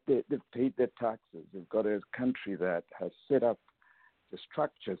 But they've paid their taxes. They've got a country that has set up the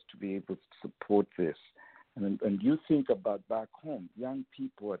structures to be able to support this. And you think about back home, young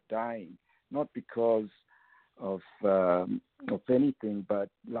people are dying, not because of anything, but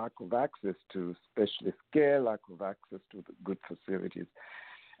lack of access to specialist care, lack of access to the good facilities.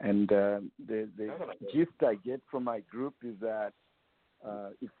 And the gist I get from my group is that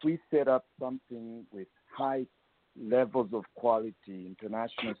if we set up something with high levels of quality,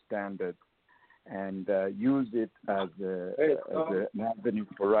 international standards, and use it as an avenue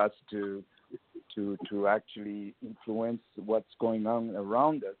for us to actually influence what's going on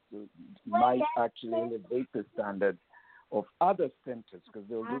around us, might actually elevate the standards of other centers, because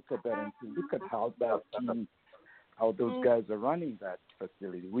they'll look at that and say, look at how that team, how those guys are running that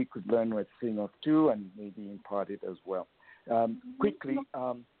facility. We could learn a thing or two and maybe impart it as well. Quickly,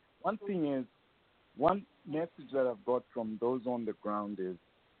 one message that I've got from those on the ground is,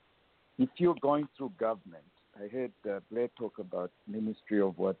 if you're going through government, I heard Blair talk about ministry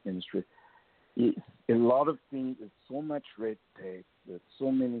of what ministry. It's a lot of things, there's so much red tape, there's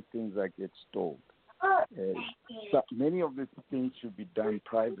so many things that get stalled. So many of these things should be done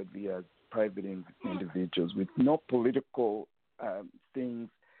privately as private individuals with no political things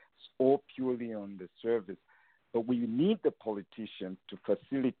or purely on the service. But we need the politicians to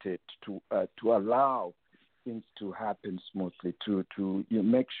facilitate, to allow things to happen smoothly, to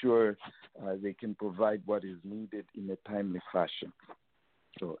make sure they can provide what is needed in a timely fashion.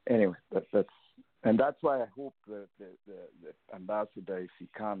 So anyway, that's why I hope that the ambassador, if he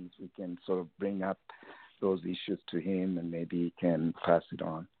comes, we can sort of bring up those issues to him and maybe he can pass it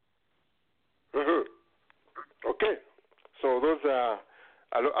on. Okay, so those are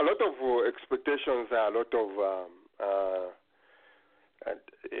a lot of expectations, a lot of,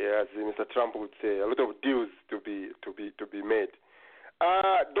 as Mr. Trump would say, a lot of deals to be made.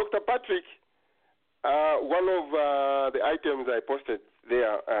 Dr. Patrick, one of the items I posted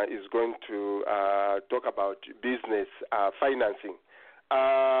there is going to talk about business financing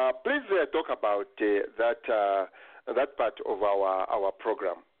Please talk about that part of our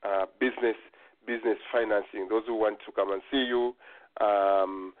program, business financing. Those who want to come and see you,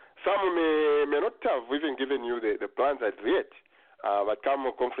 some may not have even given you the plans as yet, but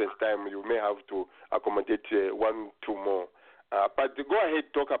come conference time, you may have to accommodate one, two more. But go ahead,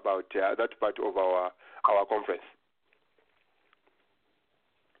 talk about that part of our conference.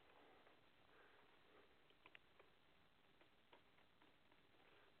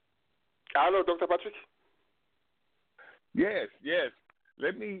 Hello, Dr. Patrick. Yes.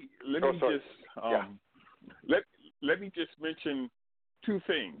 Let me just mention two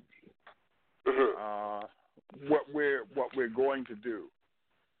things. What we're going to do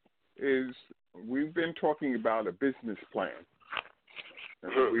is we've been talking about a business plan.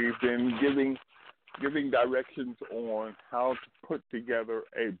 We've been giving directions on how to put together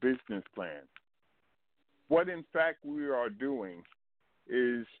a business plan. What in fact we are doing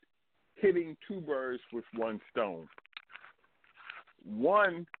is hitting two birds with one stone.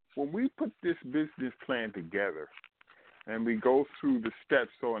 One, when we put this business plan together and we go through the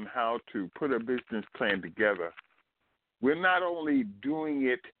steps on how to put a business plan together, we're not only doing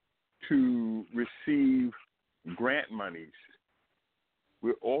it to receive grant monies,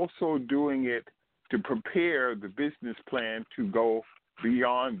 we're also doing it to prepare the business plan to go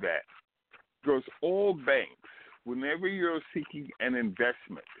beyond that. Because all banks, whenever you're seeking an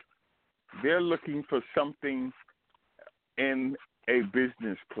investment, they're looking for something in a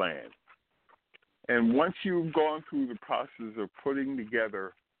business plan. And once you've gone through the process of putting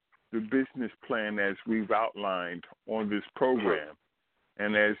together the business plan as we've outlined on this program,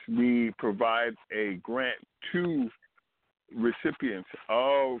 and as we provide a grant to recipients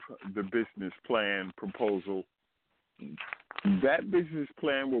of the business plan proposal, that business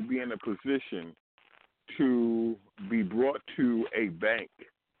plan will be in a position to be brought to a bank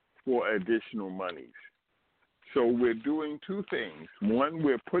for additional monies. So we're doing two things. One,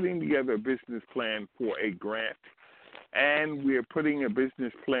 we're putting together a business plan for a grant, and we're putting a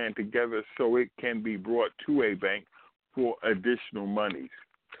business plan together so it can be brought to a bank for additional monies.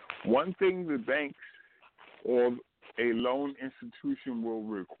 One thing the banks or a loan institution will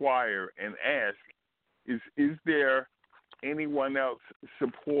require and ask is there anyone else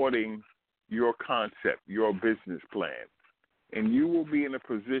supporting your concept, your business plan? And you will be in a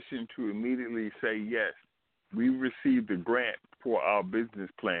position to immediately say, yes, we received a grant for our business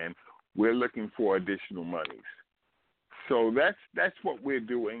plan. We're looking for additional monies. So that's what we're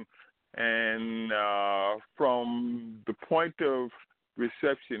doing. And from the point of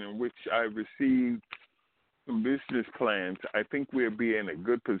reception in which I received some business plans, I think we'll be in a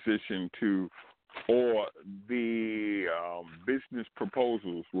good position or the business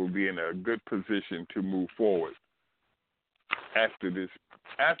proposals will be in a good position to move forward after this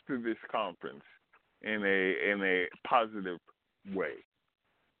conference in a positive way.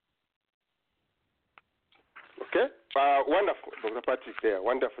 Okay, wonderful, Dr. Patrick there.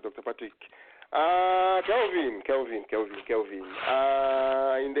 Wonderful, Dr. Patrick. Kelvin.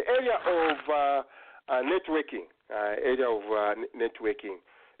 In the area of networking,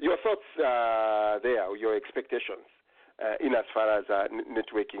 your thoughts there, your expectations in as far as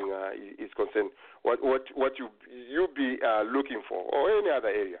networking is concerned. What you be looking for, or any other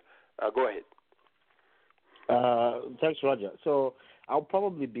area? Go ahead. Thanks, Roger. So I'll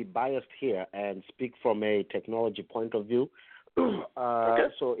probably be biased here and speak from a technology point of view. Okay.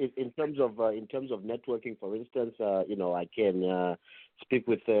 So in terms of networking, for instance, I can speak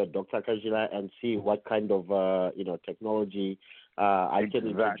with Dr. Kajila and see what kind of technology I can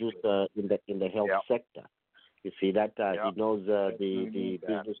introduce in the health sector. You see that he knows the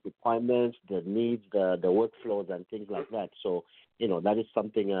business requirements, the needs, the workflows, and things like that. So that is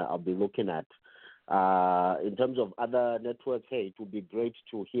something I'll be looking at. In terms of other networks, it would be great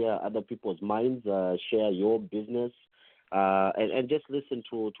to hear other people's minds, share your business, and just listen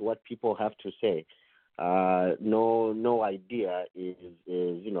to what people have to say. No idea is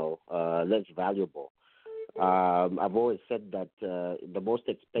less valuable. I've always said that the most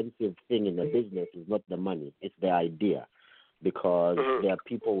expensive thing in a business is not the money, it's the idea. Because there are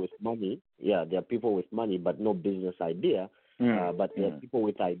people with money, but no business idea. But there are people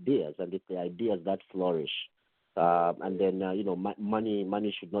with ideas, and it's the ideas that flourish. And then,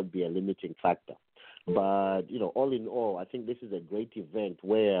 money should not be a limiting factor. But, all in all, I think this is a great event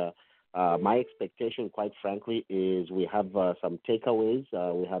where my expectation, quite frankly, is we have some takeaways,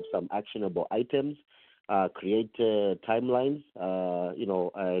 we have some actionable items, create timelines,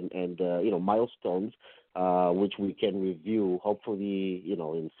 and milestones, which we can review, hopefully,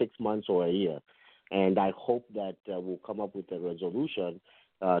 in 6 months or a year. And I hope that we'll come up with a resolution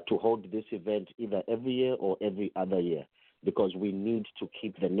to hold this event either every year or every other year, because we need to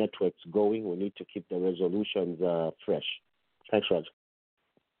keep the networks going. We need to keep the resolutions fresh. Thanks, Raj.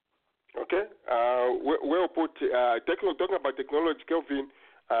 Okay. Well put. Talking about technology, Kelvin,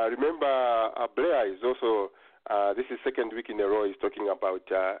 remember Blair is also, this is second week in a row, he's talking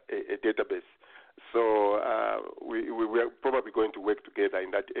about a database. So we are probably going to work together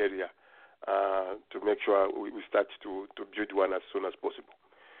in that area to make sure we start to build one as soon as possible.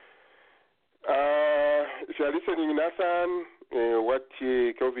 If you are listening, Nathan, what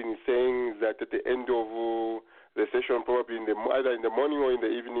Kelvin is saying is that at the end of the session, probably either in the morning or in the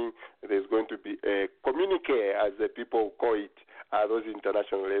evening, there's going to be a communique, as the people call it, those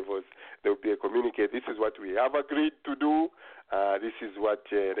international levels. There will be a communique. This is what we have agreed to do. This is what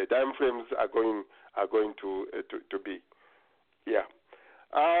the time frames are going to be. Yeah.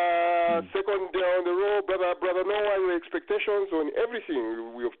 Second on the road, brother Noah, your expectations on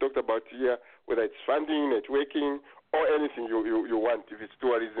everything we have talked about here, whether it's funding, networking, or anything you want. If it's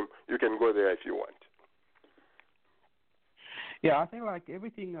tourism, you can go there if you want. Yeah, I think like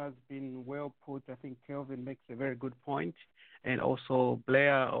everything has been well put. I think Kelvin makes a very good point. And also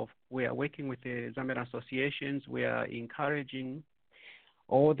Blair, we are working with the Zambian associations. We are encouraging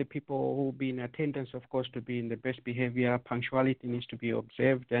all the people who will be in attendance, of course, to be in the best behavior. Punctuality needs to be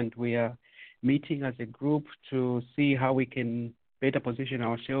observed, and we are meeting as a group to see how we can better position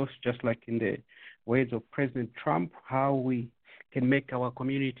ourselves, just like in the words of President Trump, how we can make our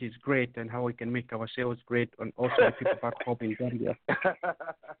communities great and how we can make ourselves great, and also the people back home in Zambia.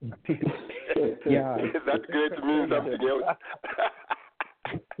 Yeah. That great means something else.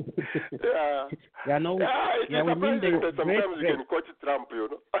 Yeah. Yeah, no. Yeah, we mean the sometimes you can quote Trump, you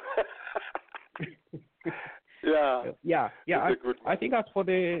know. Yeah. Yeah. I think as for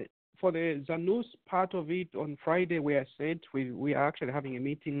the Zanus part of it, on Friday we are said we are actually having a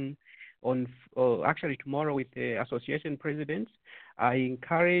meeting on actually tomorrow with the association presidents. I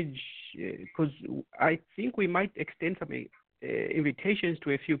encourage, because I think we might extend some invitations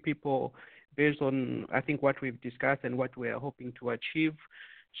to a few people based on, I think, what we've discussed and what we are hoping to achieve.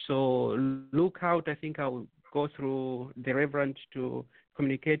 So look out. I think I'll go through the Reverend to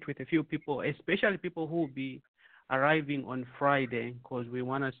communicate with a few people, especially people who will be arriving on Friday, because we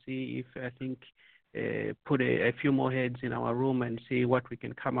want to see if, I think, put a few more heads in our room and see what we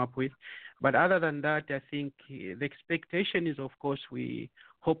can come up with. But other than that, I think the expectation is, of course, we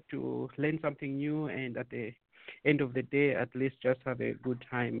hope to learn something new, and at the end of the day, at least just have a good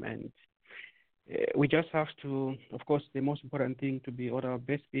time. And we just have to, of course, the most important thing to be on our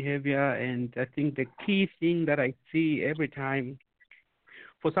best behavior. And I think the key thing that I see every time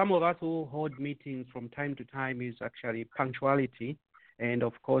for some of us who hold meetings from time to time is actually punctuality. And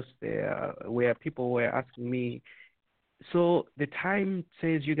of course, where people were asking me, so the time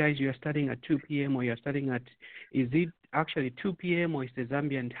says you guys, you're starting at 2 p.m. or you're starting at, is it actually 2 p.m. or is the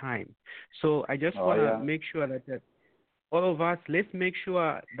Zambian time? So I just want to make sure that all of us, let's make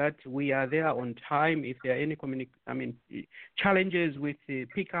sure that we are there on time. If there are any challenges with the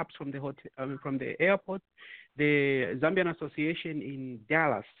pickups from the hotel, from the airport, the Zambian Association in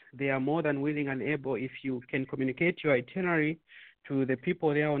Dallas, they are more than willing and able. If you can communicate your itinerary to the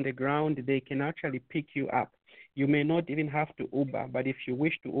people there on the ground, they can actually pick you up. You may not even have to Uber, but if you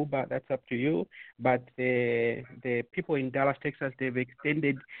wish to Uber, that's up to you. But the people in Dallas, Texas, they've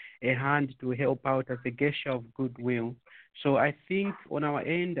extended a hand to help out as a gesture of goodwill. So I think on our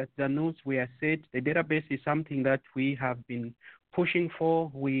end, at the notes we are set, the database is something that we have been pushing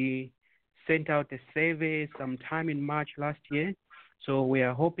for. We sent out a survey sometime in March last year. So we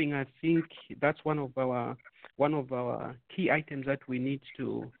are hoping, I think that's one of our key items that we need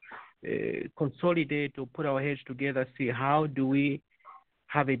to consolidate or put our heads together, see how do we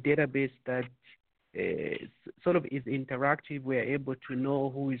have a database that sort of is interactive. We're able to know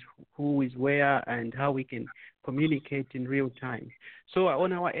who is where and how we can communicate in real time. So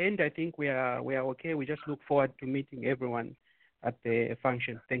on our end, I think we are okay. We just look forward to meeting everyone at the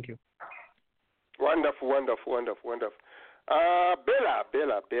function. Thank you. Wonderful. Bella,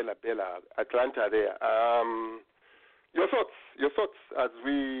 Atlanta there. Your thoughts as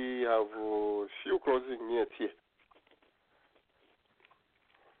we have a few closing minutes here.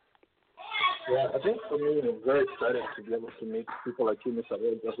 Yeah, I think for me, I'm very excited to be able to meet people like you, Mr.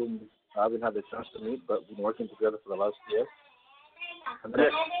 Rhodes, whom I haven't had the chance to meet, but we've been working together for the last year. And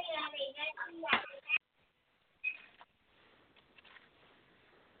then,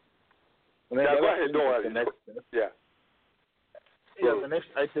 go ahead, don't worry. The next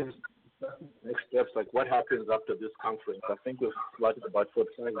item, next steps, like what happens after this conference. I think we've started about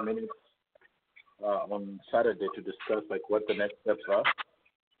 45 minutes on Saturday to discuss like what the next steps are.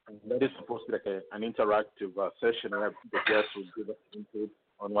 And that is supposed to be like an interactive session where the guests will give us input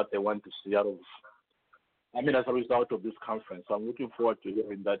on what they want to see out of. I mean, as a result of this conference. So I'm looking forward to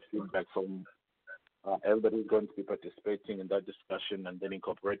hearing that feedback from everybody who's going to be participating in that discussion and then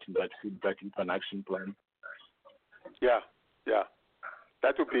incorporating that feedback into an action plan. Yeah.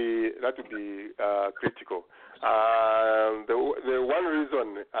 That would be critical. The one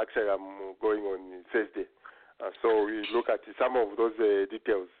reason actually I'm going on Thursday, so we look at some of those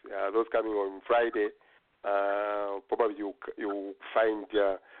details. Those coming on Friday, probably you find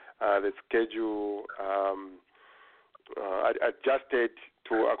the schedule adjusted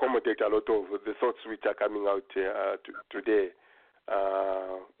to accommodate a lot of the thoughts which are coming out today.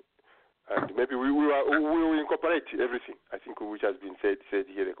 And maybe we will incorporate everything, I think, which has been said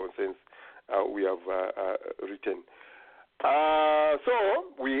here, the concerns we have written. So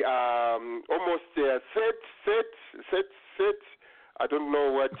we are almost set. I don't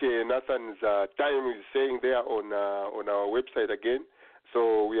know what Nathan's time is saying there on our website again.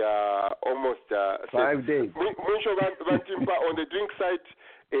 So we are almost 5 days. Muncho Van Timpa on the drink side,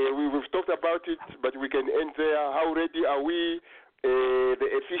 we've talked about it, but we can end there. How ready are we? The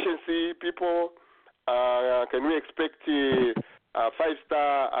efficiency people, can we expect a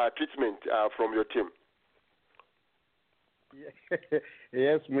 5-star treatment from your team?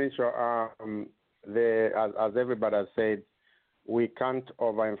 Yes, Misha. As everybody has said, we can't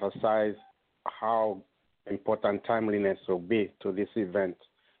overemphasize how important timeliness will be to this event,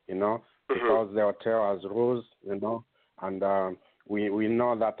 because the hotel has rules, and we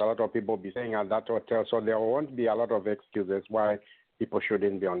know that a lot of people will be staying at that hotel, so there won't be a lot of excuses why people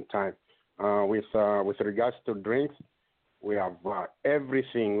shouldn't be on time. With regards to drinks, we have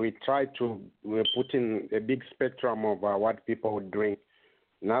everything. We put in a big spectrum of what people would drink.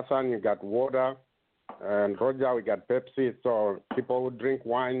 Nathan, you got water, and Roger, we got Pepsi. So people would drink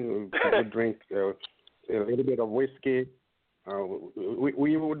wine, people would drink a little bit of whiskey.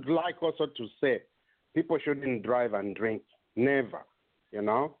 We would like also to say people shouldn't drive and drink. Never.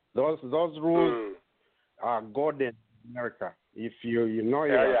 Those rules are God in America. If you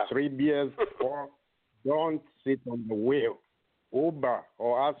have 3 beers, or don't sit on the wheel. Uber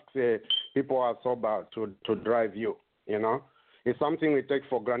or ask people who are sober to drive you. It's something we take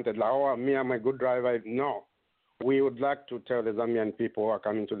for granted. Like, me, I'm a good driver. No. We would like to tell the Zambian people who are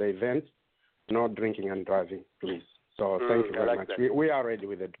coming to the event, no drinking and driving, please. So thank you very much. We are ready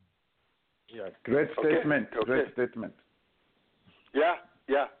with it. Yeah. Great statement. Okay. Great statement. Yeah.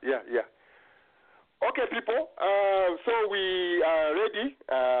 Okay, people. So we are ready.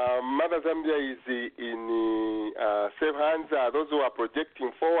 Mother Zambia is in safe hands. Those who are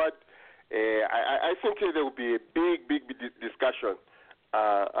projecting forward, I think there will be a big discussion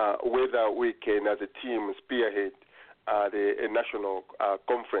whether we can, as a team, spearhead a national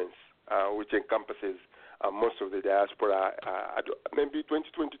conference which encompasses most of the diaspora, maybe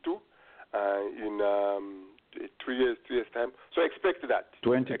 2022 in 3 years time. So expect that.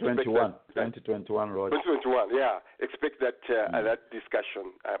 2021, Roger. 2021, yeah. Expect that that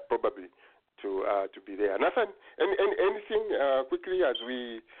discussion probably to be there. Nathan, anything quickly as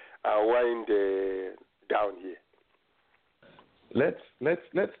we wind down here?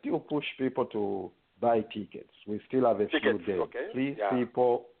 Let's still push people to buy tickets. We still have a few days. Okay. Please,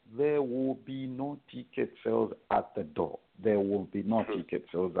 people, there will be no ticket sales at the door. There will be no ticket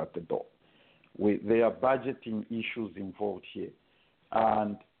sales at the door. There are budgeting issues involved here.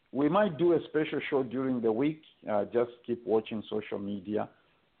 And we might do a special show during the week. Just keep watching social media.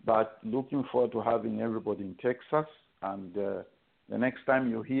 But looking forward to having everybody in Texas. And the next time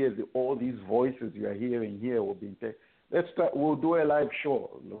you hear all these voices you are hearing here will be in Texas. We'll do a live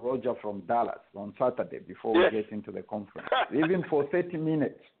show, Roger from Dallas, on Saturday before we get into the conference. Even for 30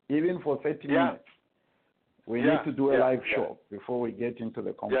 minutes. Minutes. We need to do a live show before we get into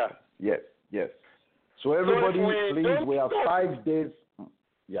the conference. Yes. So everybody, please, we have 5 days.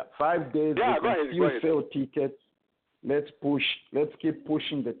 5 days. We can still sell tickets. Let's keep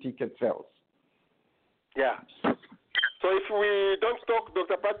pushing the ticket sales. Yeah. So if we don't talk,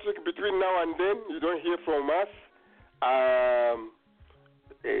 Dr. Patrick, between now and then, you don't hear from us, I'm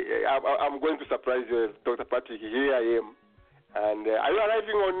going to surprise you, Dr. Patrick. Here I am. And are you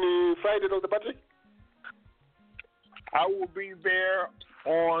arriving on Friday, Dr. Patrick? I will be there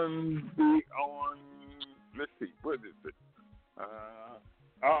let's see, what is it?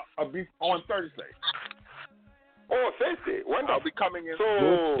 I'll be on Thursday. Oh, Thursday. Wonderful. I'll be coming in. So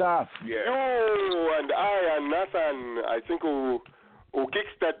good stuff. You and I and Nathan, I think we'll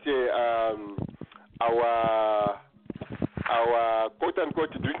kickstart our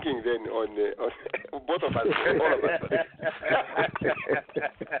quote-unquote drinking then on both of us, all of us.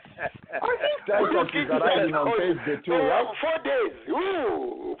 I think Titus is arriving on Thursday too, right? 4 days.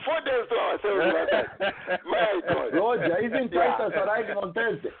 Ooh, 4 days to ourselves. My God. Roger, isn't Titus arriving on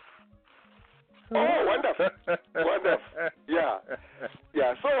Thursday? Oh, wonderful. Yeah.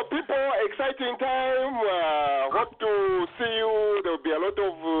 So people, exciting time. Hope to see you. There will be a lot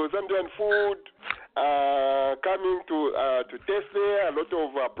of Zambian food coming to taste there. A lot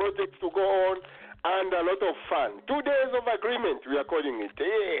of projects to go on, and a lot of fun. 2 days of agreement, we are calling it.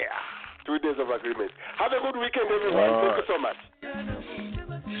 Yeah. 2 days of agreement. Have a good weekend, everyone. Thank you so much.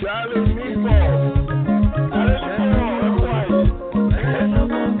 Shalom,